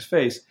covering his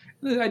face.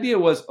 And the idea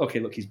was, okay,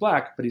 look, he's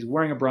Black, but he's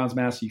wearing a bronze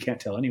mask, so you can't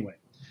tell anyway.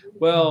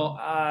 Well,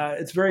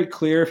 it's very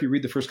clear if you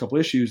read the first couple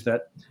issues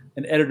that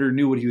an editor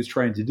knew what he was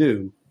trying to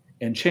do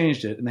and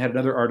changed it, and they had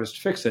another artist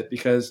fix it,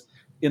 because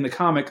in the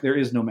comic there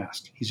is no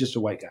mask. He's just a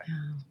white guy.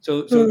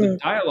 So the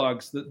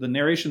dialogues, the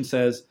narration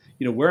says,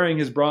 wearing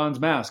his bronze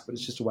mask, but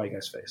it's just a white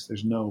guy's face.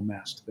 There's no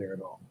mask there at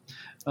all.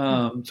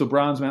 So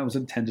Bronze Man was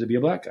intended to be a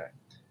Black guy.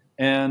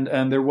 And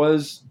there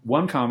was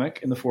one comic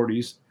in the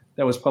 40s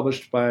that was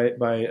published by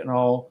an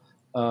all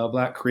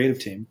Black creative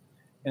team,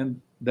 and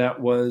that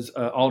was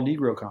all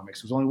Negro comics.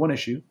 It was only one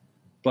issue,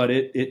 but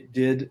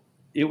the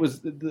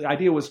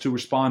idea was to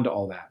respond to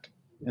all that.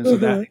 And so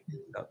that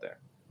exists out there.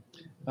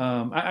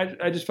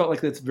 I just felt like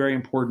that's very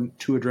important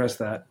to address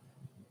that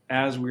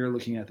as we are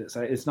looking at this.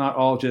 It's not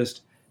all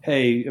just,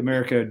 hey,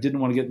 America didn't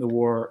want to get in the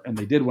war and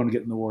they did want to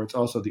get in the war. It's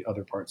also the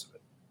other parts of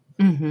it.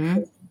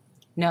 Mm-hmm.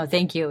 No,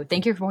 thank you.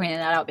 Thank you for pointing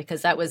that out,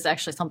 because that was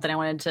actually something I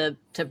wanted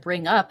to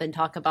bring up and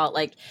talk about,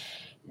 like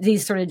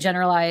these sort of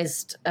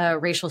generalized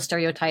racial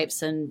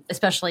stereotypes, and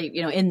especially,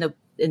 in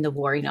the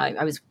war,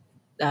 I was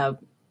the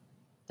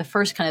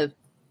first kind of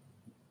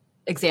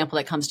example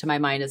that comes to my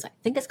mind is, I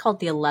think it's called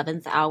The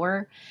 11th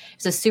Hour.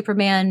 It's a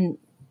Superman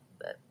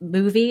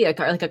movie, like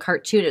a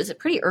cartoon. It was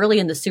pretty early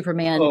in the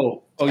Superman.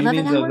 Oh, you mean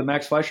 11 hour? the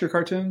Max Fleischer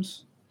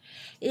cartoons?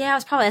 Yeah,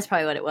 that's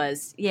probably what it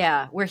was.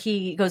 Yeah, where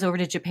he goes over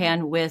to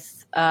Japan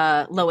with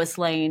Lois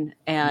Lane,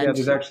 and Yeah,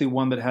 there's actually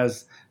one that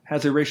has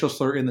a racial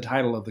slur in the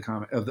title of the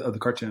comic of the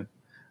cartoon.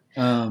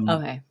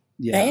 okay,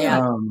 Yeah,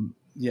 Damn.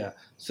 yeah.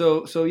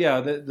 So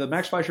yeah, the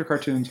Max Fleischer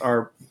cartoons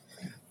are,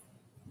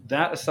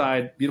 that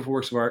aside, beautiful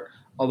works of art.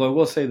 Although I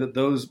will say that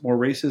those more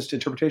racist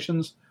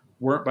interpretations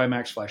weren't by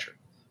Max Fleischer,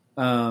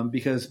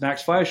 because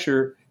Max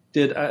Fleischer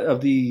did, of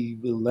the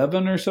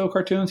 11 or so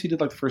cartoons, he did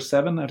like the first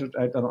 7. I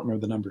don't remember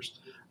the numbers.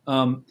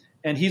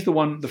 And he's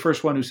the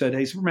first one who said,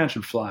 "Hey, Superman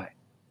should fly.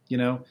 You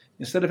know,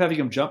 instead of having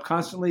him jump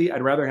constantly,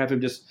 I'd rather have him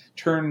just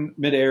turn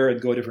midair and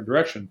go a different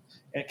direction.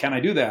 And can I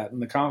do that?"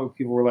 And the comic book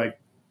people were like,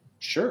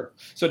 "Sure."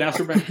 So now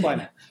Superman can fly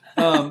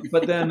now.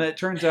 But then it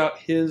turns out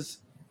his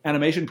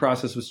animation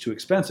process was too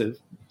expensive,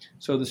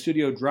 so the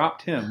studio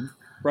dropped him,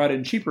 brought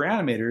in cheaper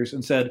animators,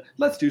 and said,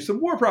 "Let's do some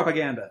war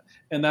propaganda."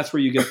 And that's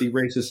where you get the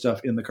racist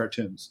stuff in the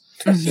cartoons.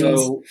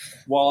 So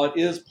while it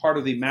is part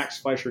of the Max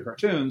Fleischer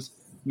cartoons,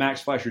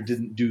 Max Fleischer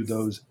didn't do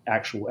those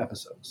actual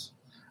episodes.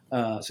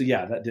 So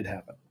yeah, that did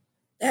happen.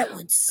 That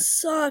would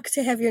suck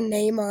to have your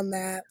name on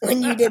that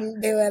when you didn't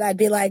do it. I'd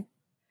be like,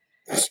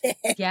 shit.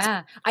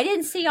 yeah. I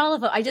didn't see all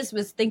of it. I just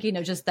was thinking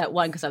of just that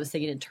one because I was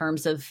thinking in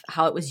terms of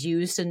how it was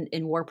used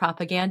in war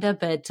propaganda.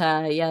 But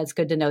yeah, it's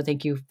good to know.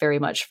 Thank you very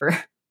much for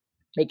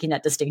making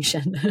that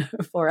distinction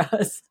for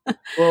us.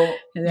 Well,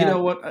 Yeah. you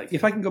know what?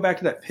 If I can go back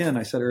to that pin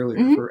I said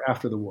earlier for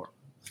after the war.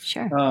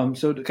 Sure.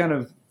 So to kind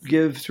of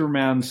give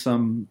Superman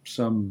some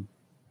to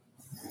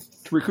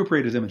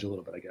recuperate his image a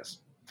little bit, I guess.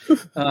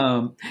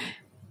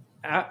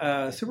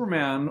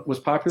 Superman was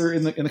popular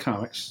in the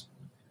comics.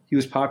 He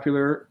was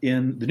popular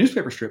in the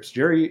newspaper strips.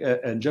 Jerry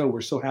and Joe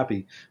were so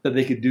happy that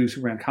they could do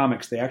Superman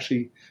comics. They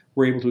actually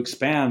were able to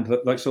expand.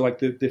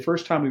 The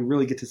first time we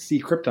really get to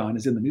see Krypton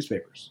is in the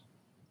newspapers.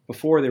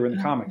 Before they were in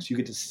the comics, you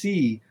get to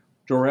see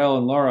Jor-El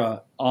and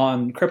Lara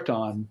on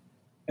Krypton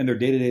and their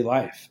day-to-day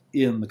life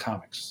in the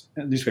comics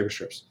and newspaper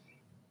strips.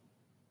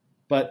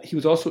 But he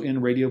was also in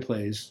radio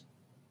plays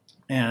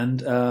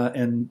and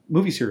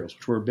movie serials,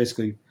 which were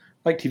basically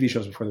like TV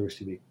shows before there was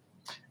TV.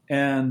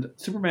 And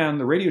Superman,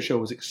 the radio show,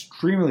 was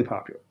extremely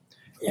popular,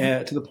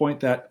 to the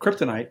point that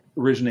Kryptonite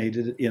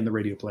originated in the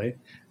radio play.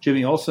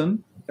 Jimmy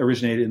Olsen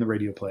originated in the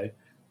radio play.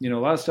 You know,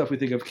 a lot of stuff we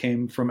think of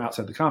came from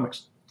outside the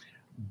comics.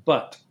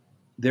 But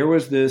there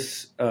was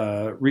this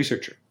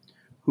researcher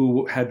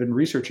who had been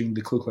researching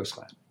the Ku Klux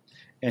Klan.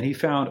 And he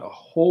found a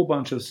whole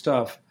bunch of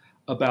stuff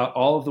about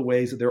all of the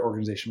ways that their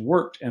organization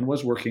worked and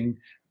was working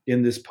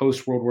in this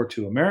post-World War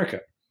II America.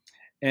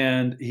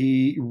 And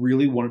he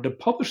really wanted to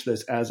publish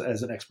this as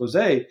an expose,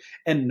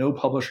 and no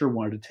publisher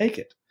wanted to take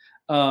it.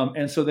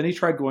 And so then he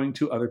tried going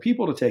to other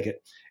people to take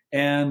it.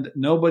 And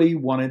nobody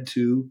wanted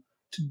to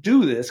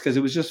do this because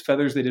it was just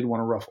feathers they didn't want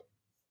to ruffle.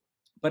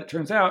 But it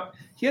turns out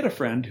he had a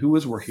friend who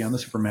was working on the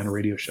Superman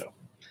radio show.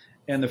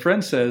 And the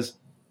friend says,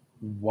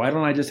 "Why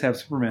don't I just have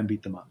Superman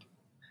beat them up?"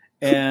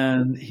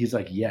 And he's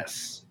like,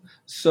 "Yes."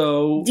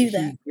 So Do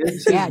that.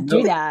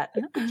 Do that.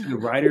 To the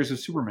writers of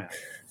Superman.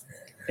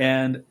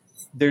 And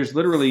there's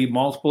literally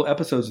multiple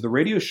episodes of the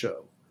radio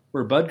show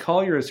where Bud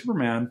Collyer as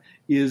Superman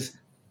is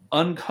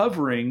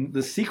uncovering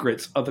the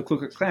secrets of the Ku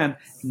Klux Klan,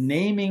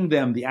 naming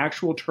them, the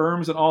actual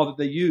terms and all that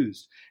they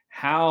used,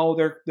 how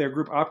their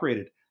group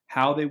operated,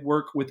 how they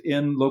work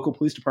within local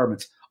police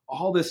departments,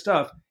 all this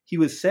stuff. He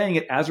was saying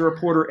it as a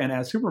reporter and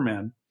as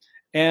Superman,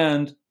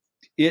 and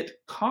it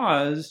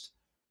caused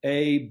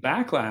a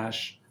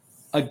backlash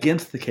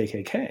against the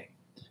KKK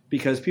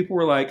because people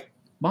were like,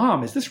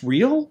 "Mom, is this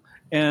real?"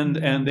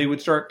 And they would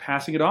start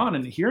passing it on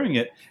and hearing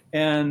it,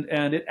 and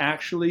it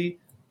actually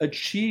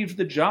achieved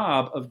the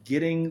job of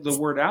getting the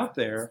word out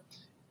there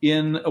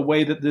in a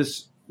way that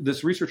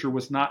this researcher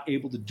was not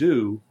able to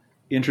do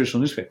in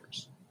traditional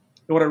newspapers.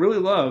 And what I really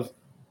love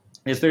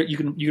is you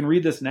can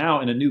read this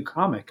now in a new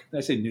comic.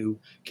 I say new,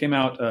 came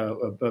out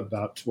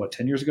about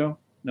 10 years ago?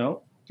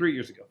 No, 3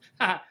 years ago.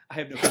 I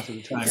have no concept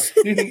of time.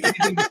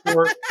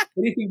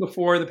 Anything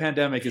before the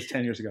pandemic is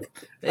 10 years ago.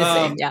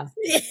 Yeah.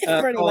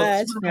 Pretty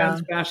much.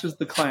 Superman Smashes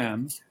the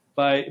Klan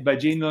by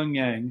Gene Lung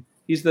Yang.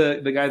 He's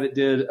the guy that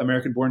did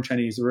American Born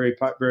Chinese, a very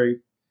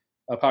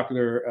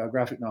popular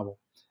graphic novel.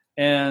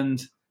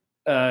 And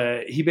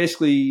he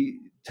basically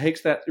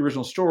takes that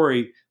original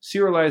story,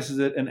 serializes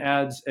it, and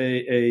adds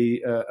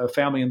a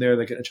family in there,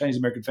 like a Chinese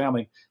American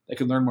family that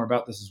can learn more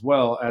about this as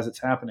well as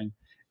it's happening.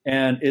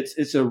 And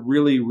it's a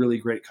really, really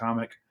great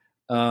comic.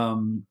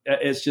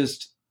 It's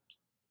just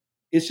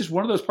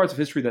one of those parts of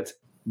history that's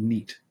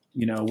neat,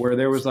 you know, where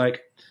there was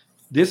like,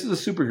 this is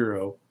a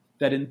superhero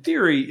that in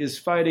theory is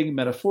fighting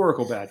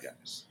metaphorical bad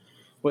guys,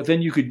 but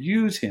then you could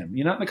use him,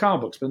 not in the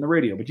comic books, but in the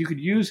radio, but you could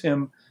use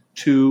him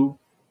to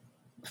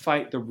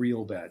fight the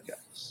real bad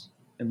guys.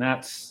 And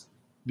that's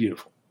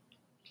beautiful.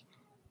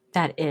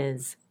 That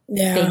is.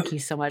 Yeah. Thank you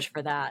so much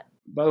for that.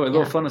 By the way, a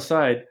little fun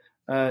aside,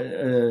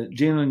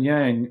 Gene Lun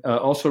Yang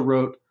also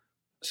wrote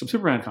some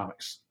Superman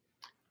comics.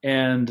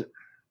 And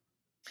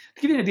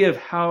to give you an idea of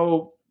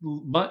how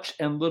much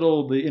and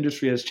little the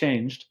industry has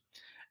changed,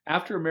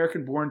 after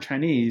American-born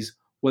Chinese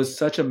was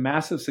such a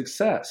massive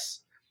success,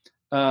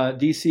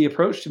 DC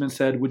approached him and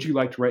said, "Would you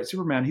like to write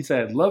Superman?" He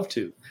said, "I'd love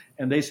to."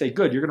 And they say,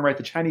 "Good, you're going to write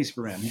the Chinese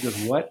Superman." He goes,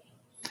 "What?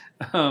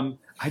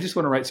 I just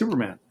want to write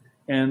Superman."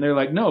 And they're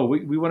like, "No,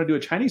 we want to do a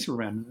Chinese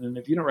Superman. And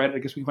if you don't write it, I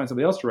guess we can find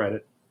somebody else to write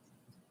it."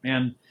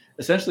 And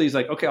essentially he's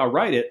like, "Okay, I'll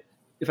write it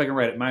if I can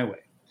write it my way."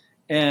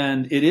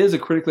 And it is a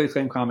critically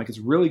acclaimed comic. It's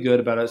really good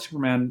about a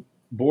Superman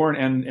born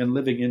and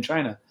living in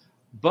China.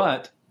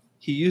 But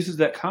he uses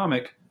that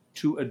comic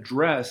to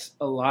address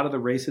a lot of the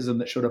racism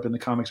that showed up in the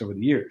comics over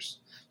the years.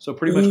 So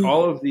pretty much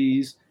all of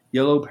these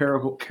yellow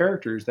peril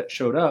characters that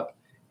showed up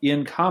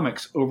in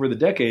comics over the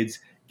decades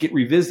get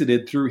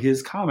revisited through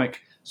his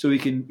comic, so he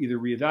can either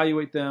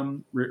reevaluate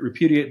them,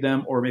 repudiate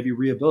them, or maybe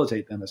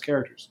rehabilitate them as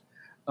characters.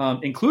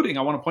 Including,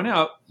 I want to point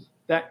out,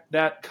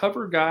 that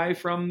cover guy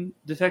from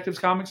Detectives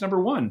Comics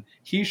 #1.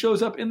 He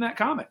shows up in that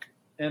comic.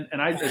 And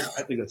I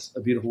think that's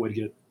a beautiful way to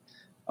get,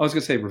 I was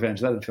going to say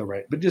revenge. That doesn't feel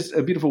right. But just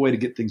a beautiful way to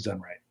get things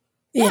done right.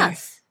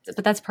 Yes.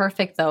 But that's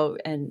perfect, though.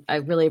 And I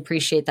really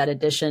appreciate that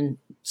addition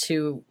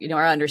to,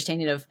 our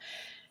understanding of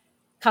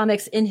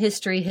comics in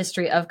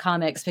history of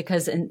comics,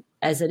 because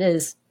as it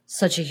is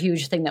such a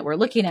huge thing that we're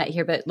looking at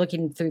here, but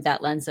looking through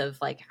that lens of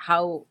like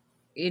how,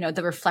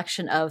 the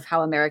reflection of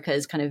how America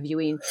is kind of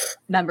viewing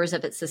members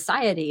of its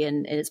society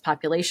and its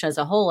population as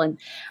a whole. And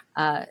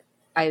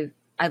I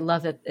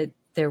love that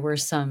there were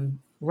some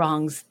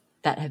wrongs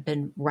that have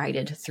been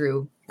righted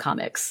through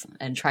comics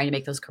and trying to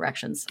make those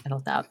corrections. I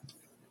love that.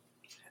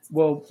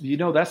 Well,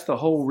 that's the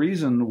whole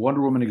reason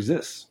Wonder Woman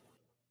exists.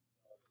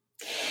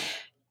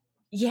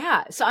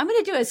 Yeah. So I'm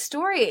going to do a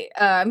story.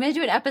 I'm going to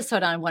do an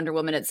episode on Wonder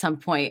Woman at some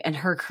point and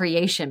her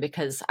creation,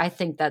 because I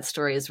think that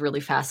story is really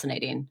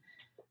fascinating.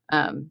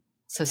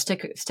 So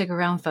stick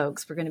around,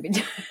 folks. We're going to be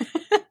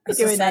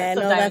doing that.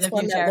 I know that's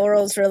one that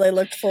Laurel's really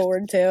looked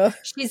forward to.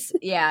 She's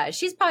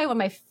probably one of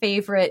my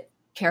favorite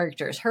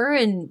characters. Her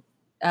and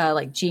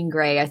like Jean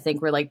Grey, I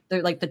think, they're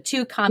like the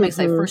two comics,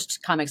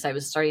 first comics I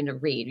was starting to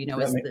read.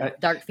 Was the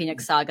Dark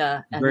Phoenix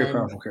Saga. And very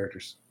powerful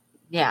characters.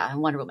 Yeah,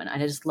 and Wonder Woman. I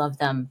just love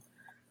them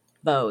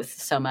both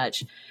so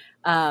much.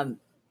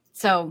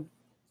 So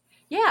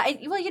yeah,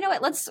 well, you know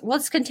what?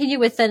 Let's continue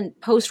with then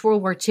post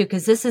World War II,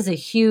 because this is a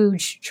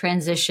huge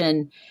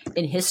transition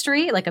in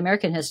history, like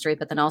American history,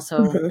 but then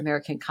also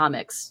American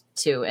comics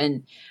too.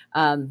 And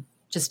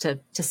just to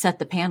set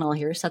the panel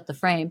here, set the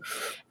frame.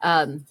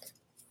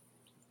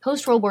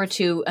 Post World War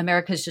II,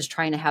 America's just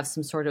trying to have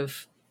some sort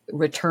of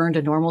return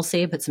to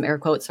normalcy, put some air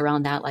quotes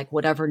around that, like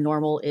whatever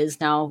normal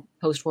is now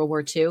post World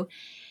War II.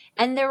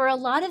 And there were a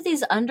lot of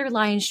these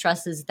underlying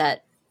stresses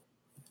that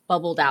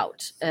bubbled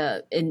out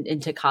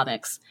into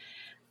comics.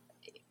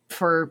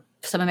 For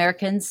some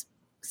Americans,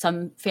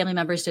 some family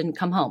members didn't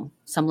come home.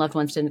 Some loved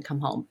ones didn't come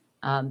home.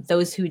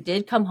 Those who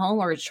did come home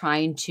were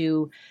trying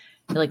to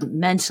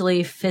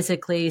mentally,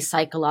 physically,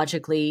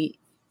 psychologically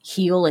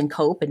heal and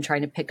cope and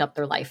trying to pick up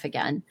their life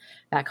again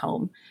back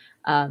home.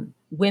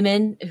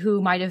 Women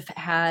who might have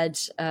had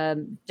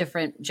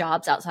different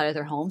jobs outside of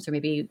their homes, or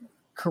maybe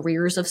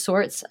careers of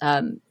sorts,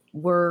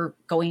 were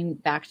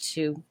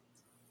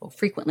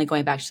frequently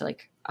going back to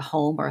like a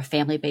home or a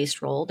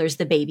family-based role. There's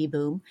the baby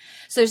boom.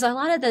 So there's a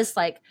lot of this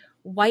like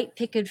white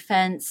picket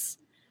fence,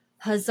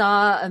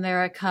 huzzah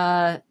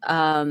America,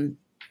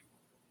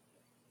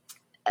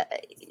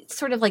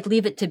 sort of like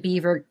Leave It to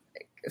Beaver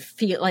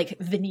feel like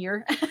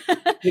veneer.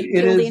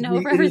 It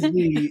is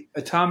the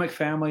atomic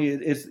family.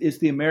 It's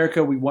the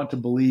America we want to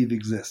believe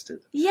existed.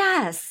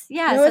 Yes.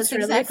 That's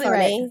really exactly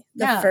funny. Right.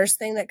 The first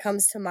thing that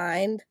comes to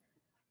mind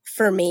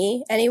for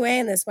me anyway,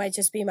 and this might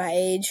just be my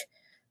age,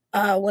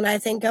 when I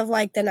think of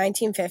like the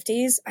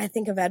 1950s, I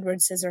think of Edward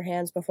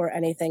Scissorhands before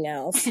anything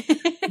else.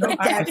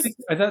 I think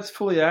that's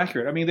fully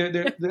accurate. I mean,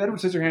 the Edward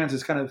Scissorhands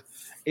is kind of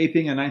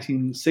aping a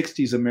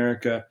 1960s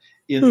America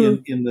in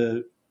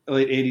the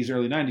late 80s,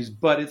 early 90s,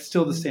 but it's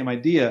still the same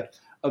idea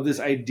of this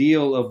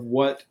ideal of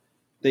what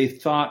they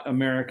thought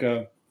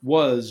America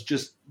was,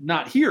 just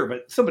not here,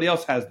 but somebody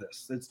else has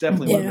this. It's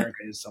definitely what America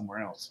is somewhere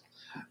else.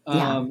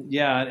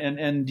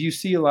 And you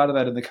see a lot of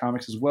that in the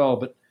comics as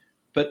well.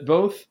 But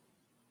both,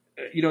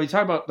 you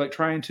talk about like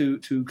trying to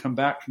come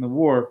back from the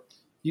war.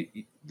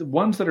 The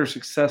ones that are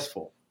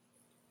successful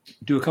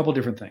do a couple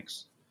different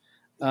things.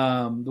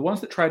 The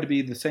ones that tried to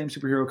be the same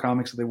superhero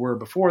comics that they were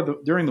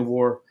during the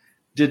war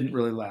didn't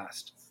really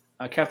last.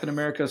 Captain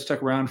America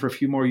stuck around for a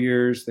few more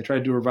years. They tried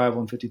to do a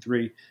revival in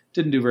 '53,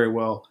 didn't do very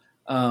well.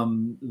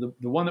 The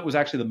one that was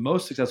actually the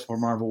most successful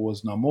for Marvel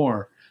was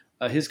Namor.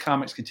 His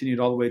comics continued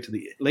all the way to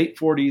the late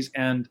 '40s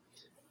and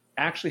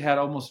actually had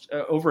almost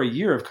over a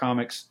year of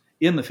comics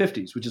in the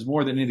 '50s, which is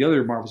more than any of the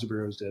other Marvel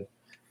superheroes did.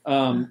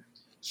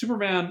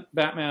 Superman,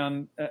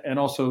 Batman, and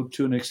also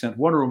to an extent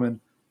Wonder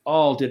Woman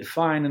all did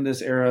fine in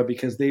this era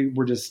because they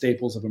were just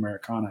staples of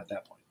Americana at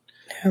that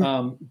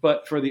point.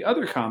 But for the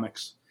other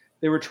comics,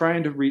 they were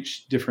trying to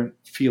reach different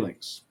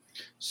feelings.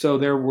 So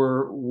there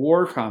were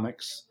war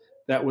comics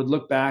that would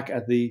look back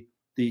at the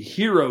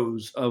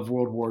heroes of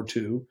World War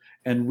II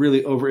and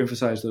really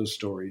overemphasize those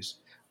stories.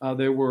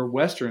 There were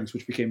Westerns,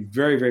 which became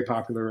very, very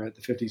popular at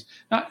the 50s.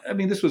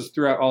 This was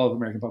throughout all of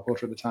American pop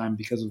culture at the time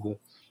because of the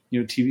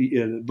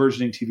TV,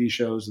 burgeoning TV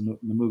shows and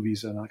the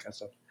movies and all that kind of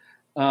stuff.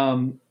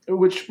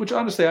 Which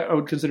honestly I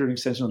would consider an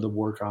extension of the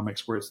war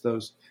comics, where it's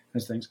those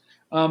kinds of things.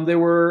 There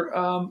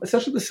were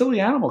essentially the silly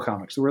animal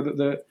comics. There were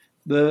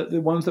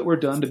the ones that were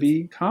done to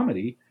be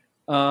comedy,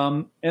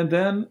 and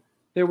then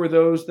there were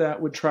those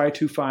that would try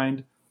to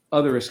find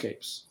other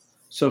escapes.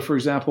 So, for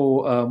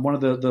example, one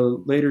of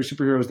the later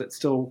superheroes that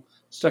still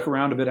stuck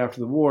around a bit after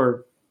the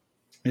war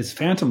is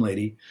Phantom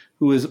Lady,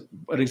 who is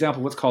an example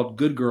of what's called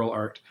good girl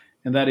art,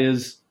 and that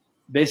is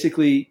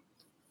basically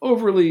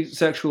overly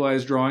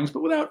sexualized drawings,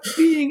 but without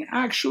being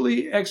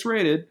actually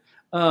X-rated,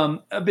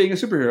 being a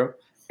superhero.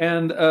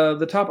 And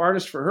the top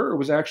artist for her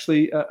was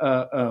actually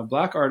a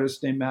black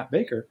artist named Matt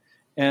Baker,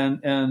 and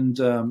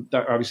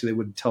obviously they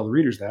wouldn't tell the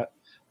readers that,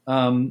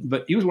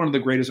 but he was one of the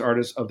greatest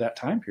artists of that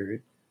time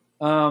period.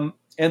 And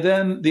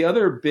then the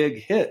other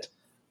big hit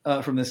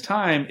from this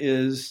time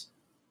is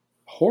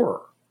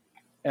horror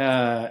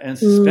and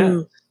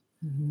suspense,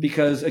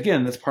 because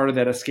again, that's part of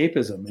that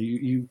escapism.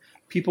 You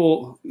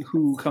people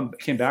who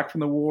came back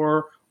from the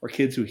war, or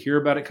kids who hear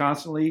about it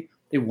constantly,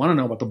 they want to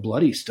know about the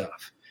bloody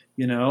stuff,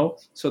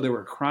 So there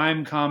were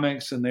crime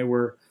comics, and there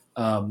were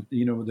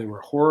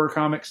horror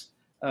comics.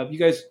 You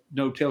guys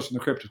know Tales from the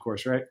Crypt, of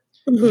course, right?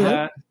 Mm-hmm.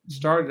 That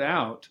started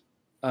out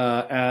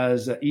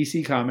as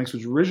EC Comics,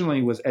 which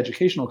originally was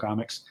Educational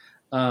Comics,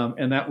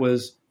 and that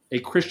was a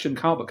Christian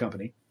comic book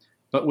company.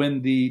 But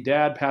when the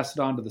dad passed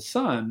it on to the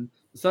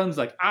son's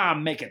like,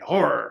 I'm making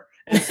horror.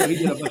 And so he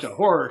did a bunch of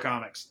horror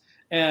comics.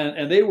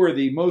 And they were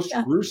the most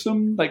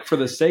gruesome, like for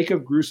the sake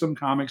of gruesome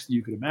comics that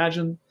you could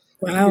imagine.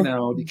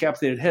 Wow.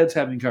 Decapitated heads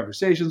having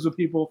conversations with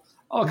people,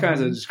 all kinds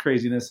of just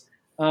craziness.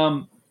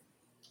 And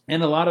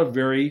a lot of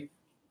very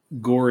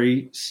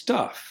gory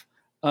stuff.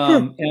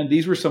 And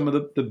these were some of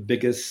the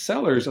biggest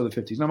sellers of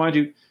the 50s. Now, mind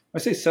you, when I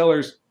say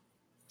sellers,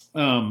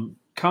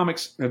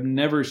 comics have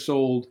never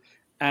sold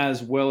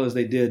as well as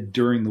they did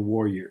during the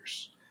war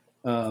years.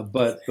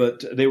 But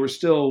they were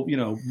still,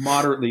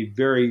 moderately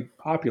very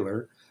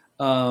popular,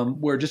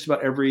 where just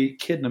about every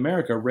kid in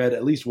America read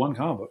at least one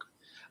comic book.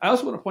 I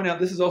also want to point out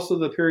this is also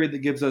the period that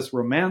gives us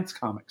romance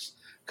comics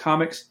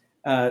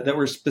that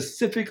were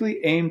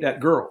specifically aimed at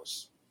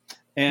girls.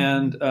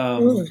 And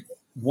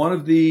one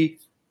of the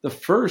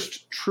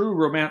first true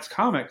romance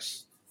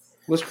comics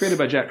was created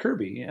by Jack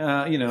Kirby.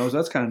 So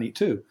that's kind of neat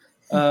too.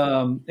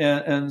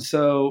 And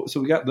so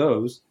we got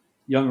those.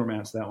 Young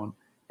romance, that one.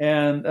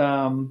 And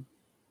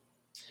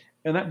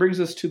that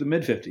brings us to the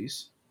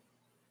mid-50s,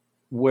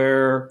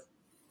 where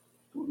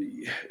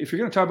if you're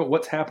going to talk about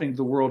what's happening to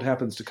the world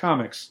happens to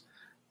comics,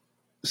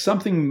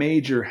 something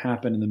major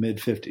happened in the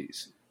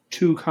mid-50s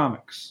to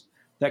comics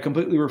that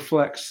completely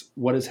reflects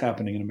what is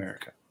happening in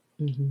America.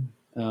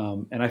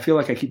 Mm-hmm. And I feel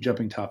like I keep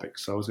jumping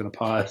topics, so I was going to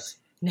pause.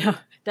 No,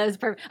 that is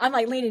perfect. I'm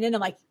like leaning in.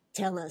 I'm like,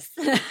 tell us.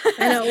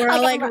 I know, we're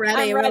all like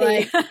ready. We're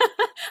like,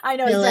 I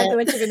know exactly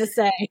what you're going to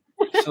say.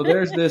 So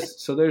there's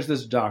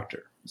this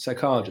doctor,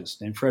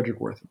 psychologist named Frederick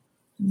Wortham.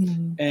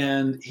 Mm-hmm.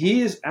 And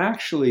he is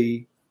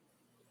actually,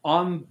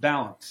 on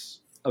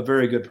balance, a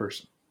very good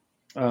person.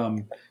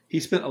 He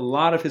spent a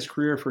lot of his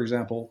career, for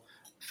example,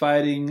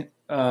 fighting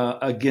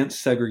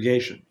against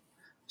segregation,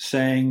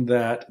 saying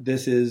that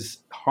this is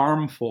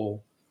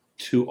harmful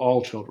to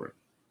all children.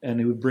 And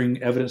he would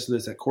bring evidence of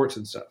this at courts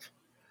and stuff.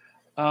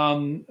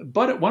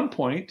 But at one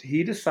point,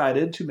 he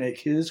decided to make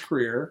his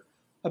career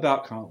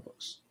about comic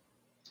books.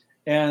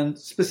 And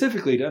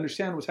specifically, to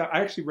understand what's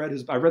happening,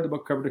 I read the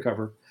book cover to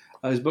cover.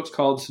 His book's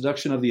called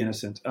Seduction of the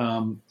Innocent.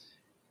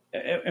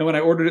 And when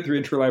I ordered it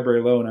through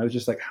Interlibrary Loan, I was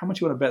just like, how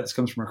much you want to bet this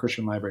comes from a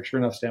Christian library? Sure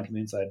enough, stamped on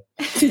the inside.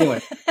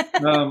 Anyway.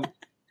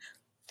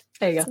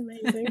 There you go. That's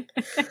amazing.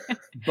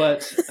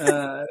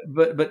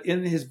 But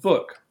in his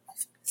book,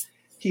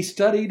 he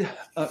studied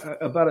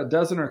about a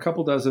dozen or a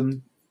couple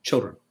dozen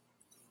children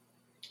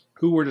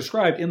who were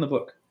described in the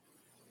book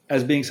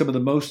as being some of the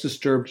most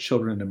disturbed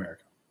children in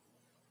America.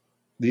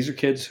 These are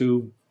kids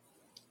who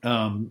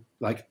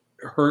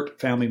hurt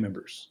family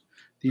members.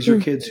 These are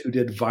kids who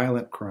did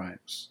violent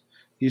crimes.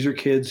 These are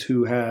kids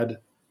who had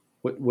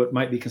what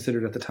might be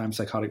considered at the time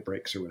psychotic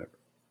breaks or whatever.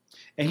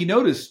 And he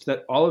noticed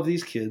that all of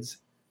these kids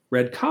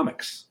read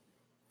comics.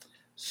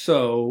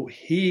 So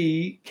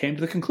he came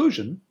to the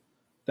conclusion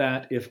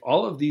that if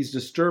all of these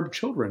disturbed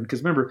children,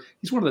 because remember,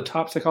 he's one of the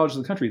top psychologists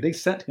in the country, they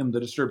sent him the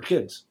disturbed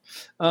kids.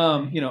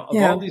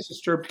 All these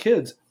disturbed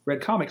kids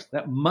read comics,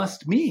 that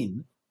must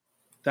mean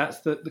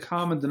that's the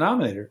common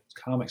denominator.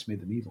 Comics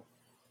made them evil.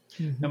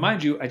 Mm-hmm. Now,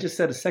 mind you, I just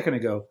said a second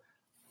ago,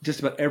 just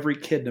about every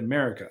kid in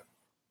America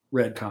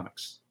read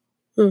comics.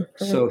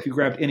 Mm-hmm. So if you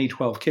grabbed any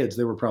 12 kids,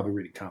 they were probably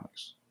reading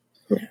comics.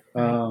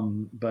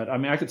 But I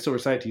mean, I could still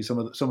recite to you some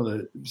of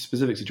the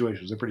specific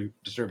situations. They're pretty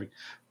disturbing.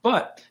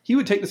 But he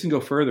would take this and go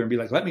further and be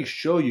like, let me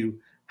show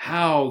you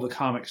how the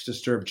comics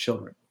disturbed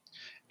children.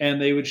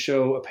 And they would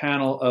show a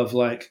panel of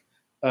like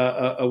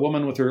a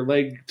woman with her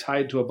leg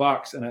tied to a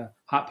box and a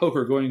hot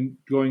poker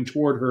going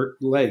toward her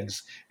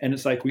legs. And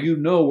it's like, well, you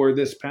know where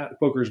this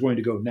poker is going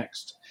to go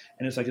next.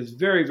 And it's like, it's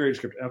very, very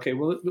descriptive. Okay,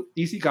 well,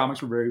 EC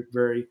comics were very,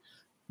 very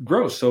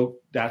gross. So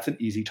that's an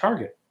easy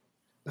target.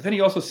 But then he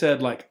also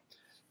said, like,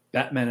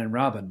 Batman and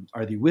Robin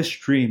are the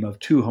wish dream of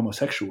two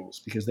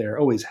homosexuals because they are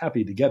always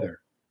happy together.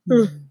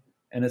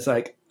 And it's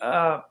like,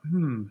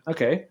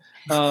 okay.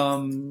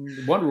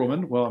 Wonder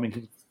Woman, well, I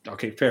mean,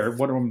 okay, fair.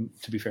 Wonder Woman,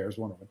 to be fair, is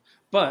Wonder Woman.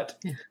 But,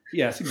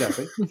 yes,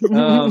 exactly.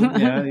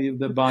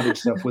 The bondage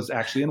stuff was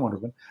actually in Wonder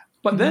Woman.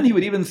 But then he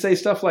would even say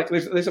stuff like,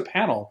 there's a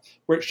panel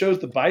where it shows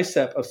the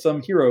bicep of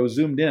some hero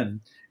zoomed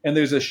in, and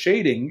there's a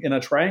shading in a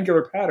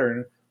triangular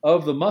pattern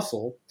of the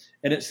muscle,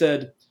 and it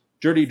said,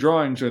 dirty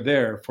drawings are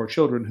there for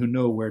children who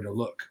know where to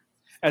look.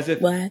 As if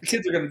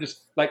kids are going to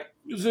just like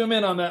zoom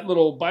in on that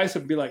little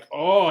bicep and be like,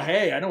 oh,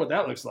 hey, I know what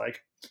that looks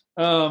like.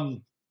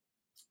 So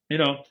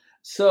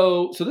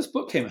this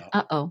book came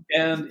out.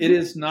 And it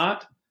is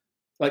not,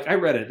 like, I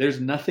read it.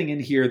 There's nothing in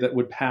here that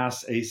would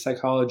pass a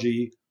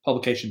psychology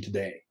publication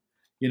today.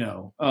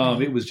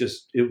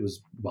 It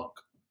was bunk.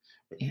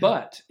 Yeah.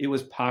 But it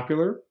was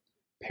popular.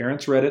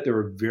 Parents read it. They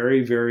were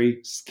very, very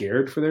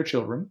scared for their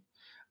children.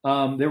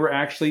 There were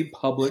actually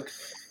public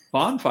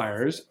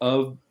bonfires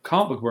of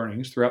comic book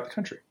burnings throughout the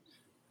country,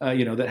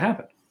 that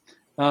happened.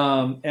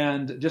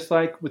 And just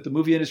like with the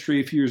movie industry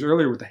a few years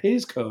earlier with the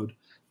Hays Code,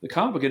 the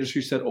comic book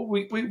industry said, oh,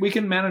 we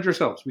can manage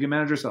ourselves. We can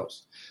manage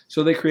ourselves.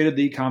 So they created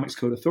the Comics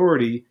Code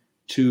Authority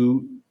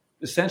to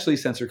essentially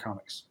censor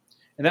comics.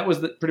 And that was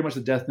pretty much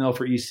the death knell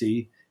for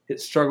EC.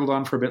 It struggled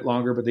on for a bit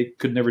longer, but they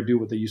could never do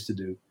what they used to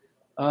do.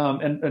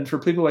 And for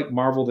people like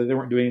Marvel, they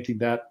weren't doing anything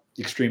that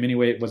extreme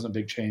anyway. It wasn't a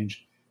big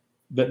change.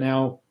 But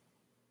now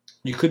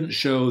you couldn't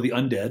show the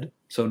undead,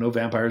 so no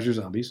vampires or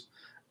zombies.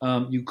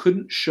 You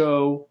couldn't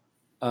show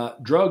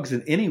drugs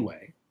in any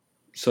way.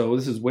 So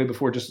this is way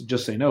before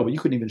just say no, but you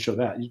couldn't even show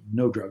that.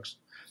 No drugs.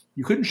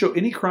 You couldn't show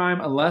any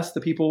crime unless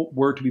the people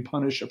were to be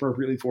punished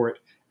appropriately for it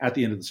at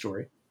the end of the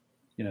story.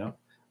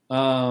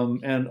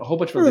 And a whole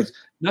bunch of other things.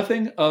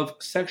 Nothing of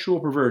sexual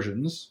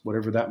perversions,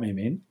 whatever that may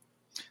mean,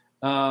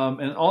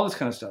 and all this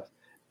kind of stuff.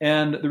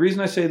 And the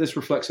reason I say this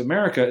reflects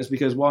America is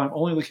because while I'm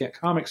only looking at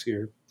comics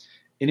here,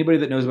 anybody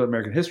that knows about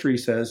American history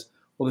says,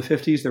 well, the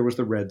 50s, there was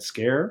the Red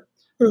Scare.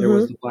 There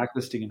was the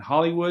blacklisting in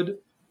Hollywood.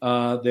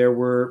 There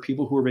were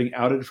people who were being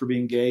outed for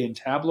being gay in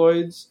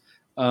tabloids.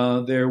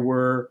 There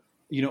were,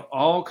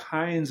 all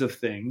kinds of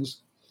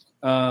things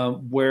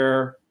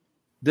where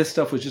this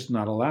stuff was just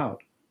not allowed.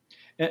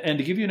 And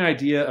to give you an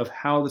idea of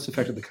how this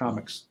affected the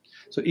comics,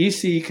 so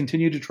EC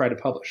continued to try to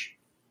publish.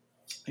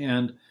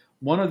 And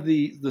one of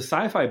the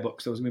sci-fi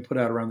books that was going to be put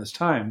out around this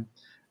time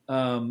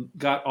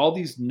got all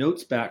these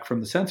notes back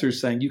from the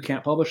censors saying, you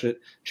can't publish it,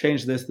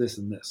 change this, this,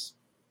 and this.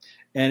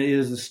 And it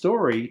is the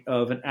story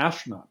of an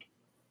astronaut,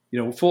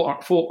 full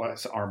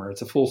armor.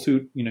 It's a full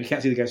suit. You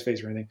can't see the guy's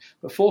face or anything,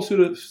 but full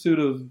suit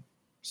of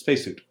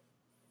spacesuit.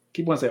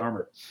 Keep wanting to say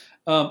armor.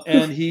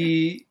 And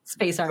he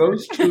space armor.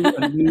 Goes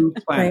to a new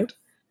planet. Right.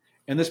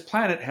 And this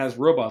planet has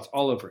robots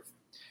all over it.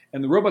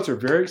 And the robots are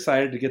very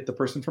excited to get the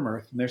person from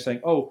Earth. And they're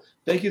saying, oh,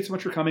 thank you so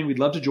much for coming. We'd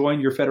love to join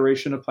your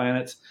federation of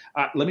planets.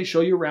 Let me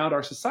show you around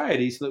our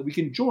society so that we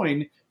can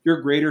join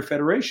your greater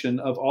federation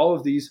of all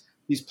of these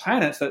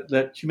planets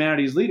that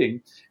humanity is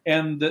leading.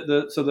 And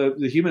so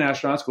the human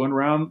astronauts going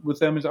around with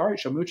them is, all right,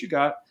 show me what you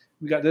got.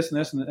 We got this and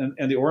this.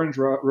 And the orange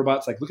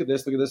robot's like, look at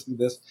this, look at this, look at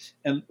this.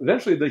 And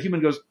eventually the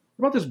human goes,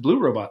 what about this blue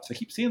robots? I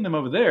keep seeing them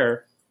over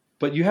there,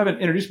 but you haven't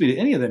introduced me to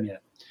any of them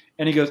yet.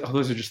 And he goes, oh,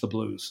 those are just the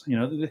blues.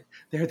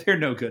 They're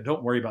no good.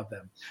 Don't worry about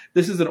them.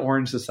 This is an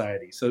orange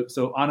society.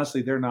 So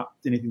honestly, they're not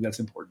anything that's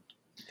important.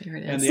 There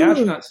it is. And the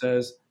astronaut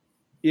says,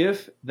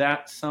 if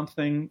that's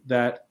something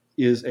that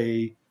is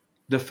a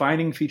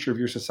defining feature of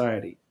your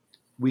society,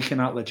 we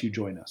cannot let you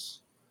join us.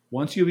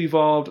 Once you've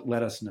evolved,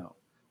 let us know.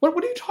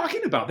 What are you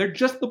talking about? They're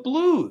just the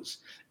blues.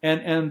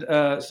 And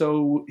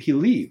so he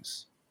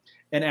leaves.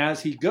 And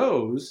as he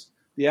goes,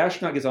 the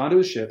astronaut gets onto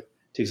his ship,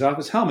 takes off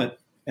his helmet,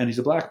 and he's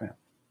a black man.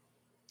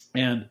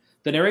 And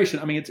the narration,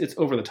 I mean, it's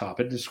over the top.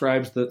 It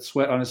describes the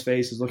sweat on his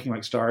face as looking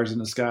like stars in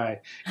the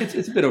sky.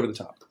 It's a bit over the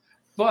top.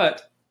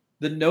 But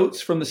the notes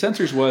from the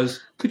censors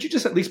was, could you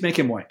just at least make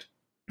him white?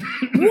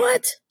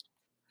 What?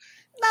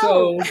 No.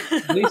 So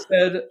they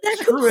said,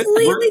 that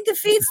completely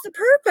defeats the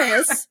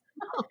purpose.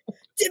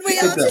 Did we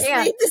all just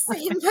read the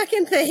same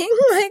fucking thing?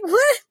 Like,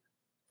 what?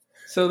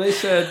 So they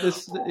said,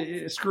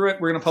 screw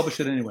it, we're going to publish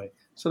it anyway.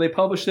 So they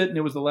published it, and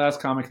it was the last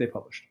comic they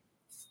published.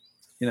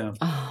 You know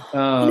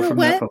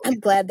what? I'm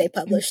glad they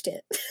published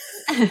it.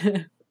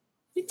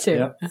 Me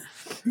too.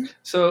 Yeah.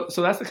 So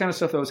that's the kind of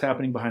stuff that was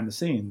happening behind the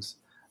scenes.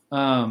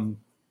 And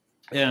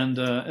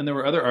there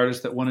were other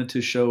artists that wanted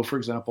to show, for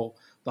example,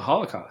 the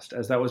Holocaust,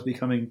 as that was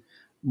becoming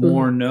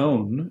more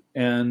known,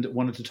 and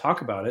wanted to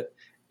talk about it.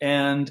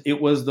 And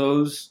it was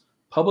those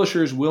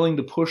publishers willing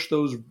to push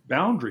those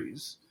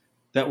boundaries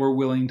that were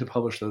willing to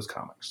publish those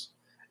comics.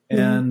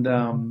 And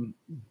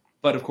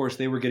but of course,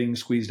 they were getting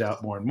squeezed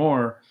out more and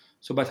more.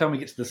 So by the time we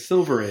get to the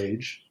Silver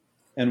Age,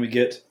 and we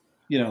get,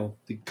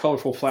 the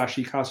colorful,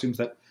 flashy costumes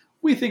that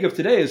we think of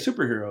today as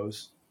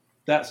superheroes,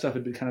 that stuff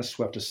had been kind of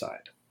swept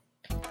aside.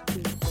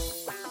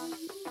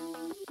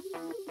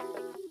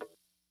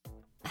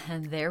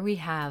 And there we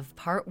have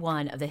part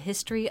 1 of the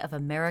history of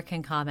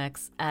American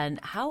comics and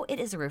how it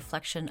is a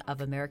reflection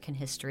of American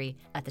history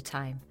at the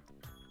time.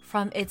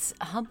 From its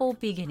humble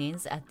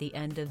beginnings at the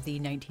end of the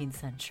 19th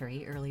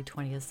century, early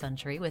 20th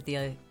century, with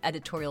the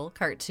editorial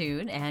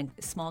cartoon and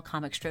small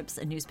comic strips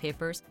and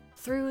newspapers,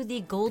 through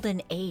the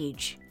golden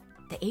age,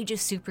 the age of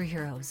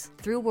superheroes,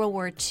 through World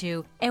War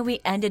II, and we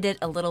ended it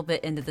a little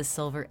bit into the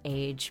Silver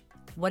Age.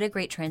 What a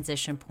great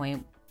transition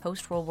point.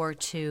 Post-World War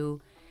II,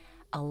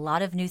 a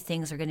lot of new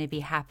things are going to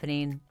be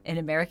happening in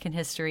American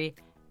history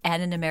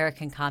and in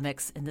American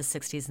comics in the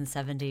 60s and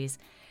 70s.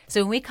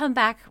 So when we come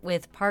back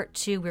with part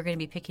 2, we're going to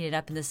be picking it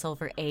up in the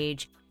Silver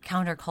Age,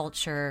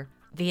 counterculture,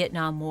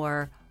 Vietnam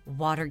War,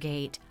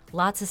 Watergate.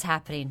 Lots is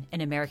happening in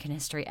American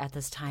history at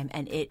this time,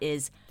 and it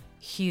is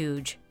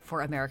huge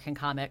for American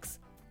comics.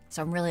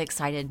 So I'm really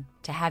excited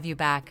to have you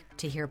back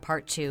to hear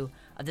part 2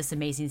 of this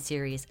amazing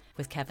series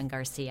with Kevin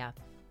Garcia.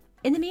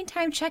 In the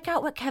meantime, check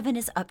out what Kevin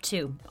is up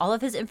to. All of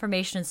his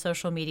information and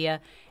social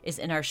media is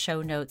in our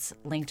show notes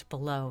linked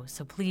below.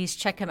 So please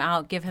check him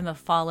out, give him a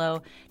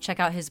follow, check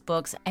out his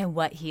books and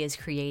what he is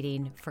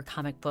creating for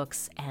comic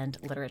books and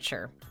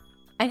literature.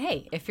 And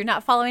hey, if you're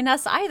not following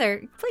us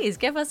either, please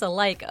give us a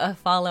like, a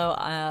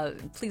follow.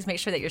 Please make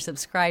sure that you're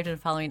subscribed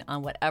and following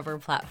on whatever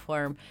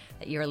platform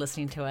that you're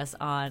listening to us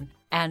on.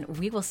 And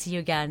we will see you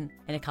again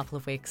in a couple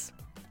of weeks.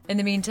 In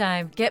the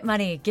meantime, get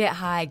money, get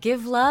high,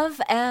 give love,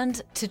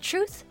 and to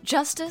truth,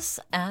 justice,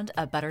 and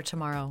a better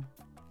tomorrow.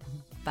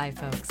 Bye,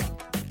 folks.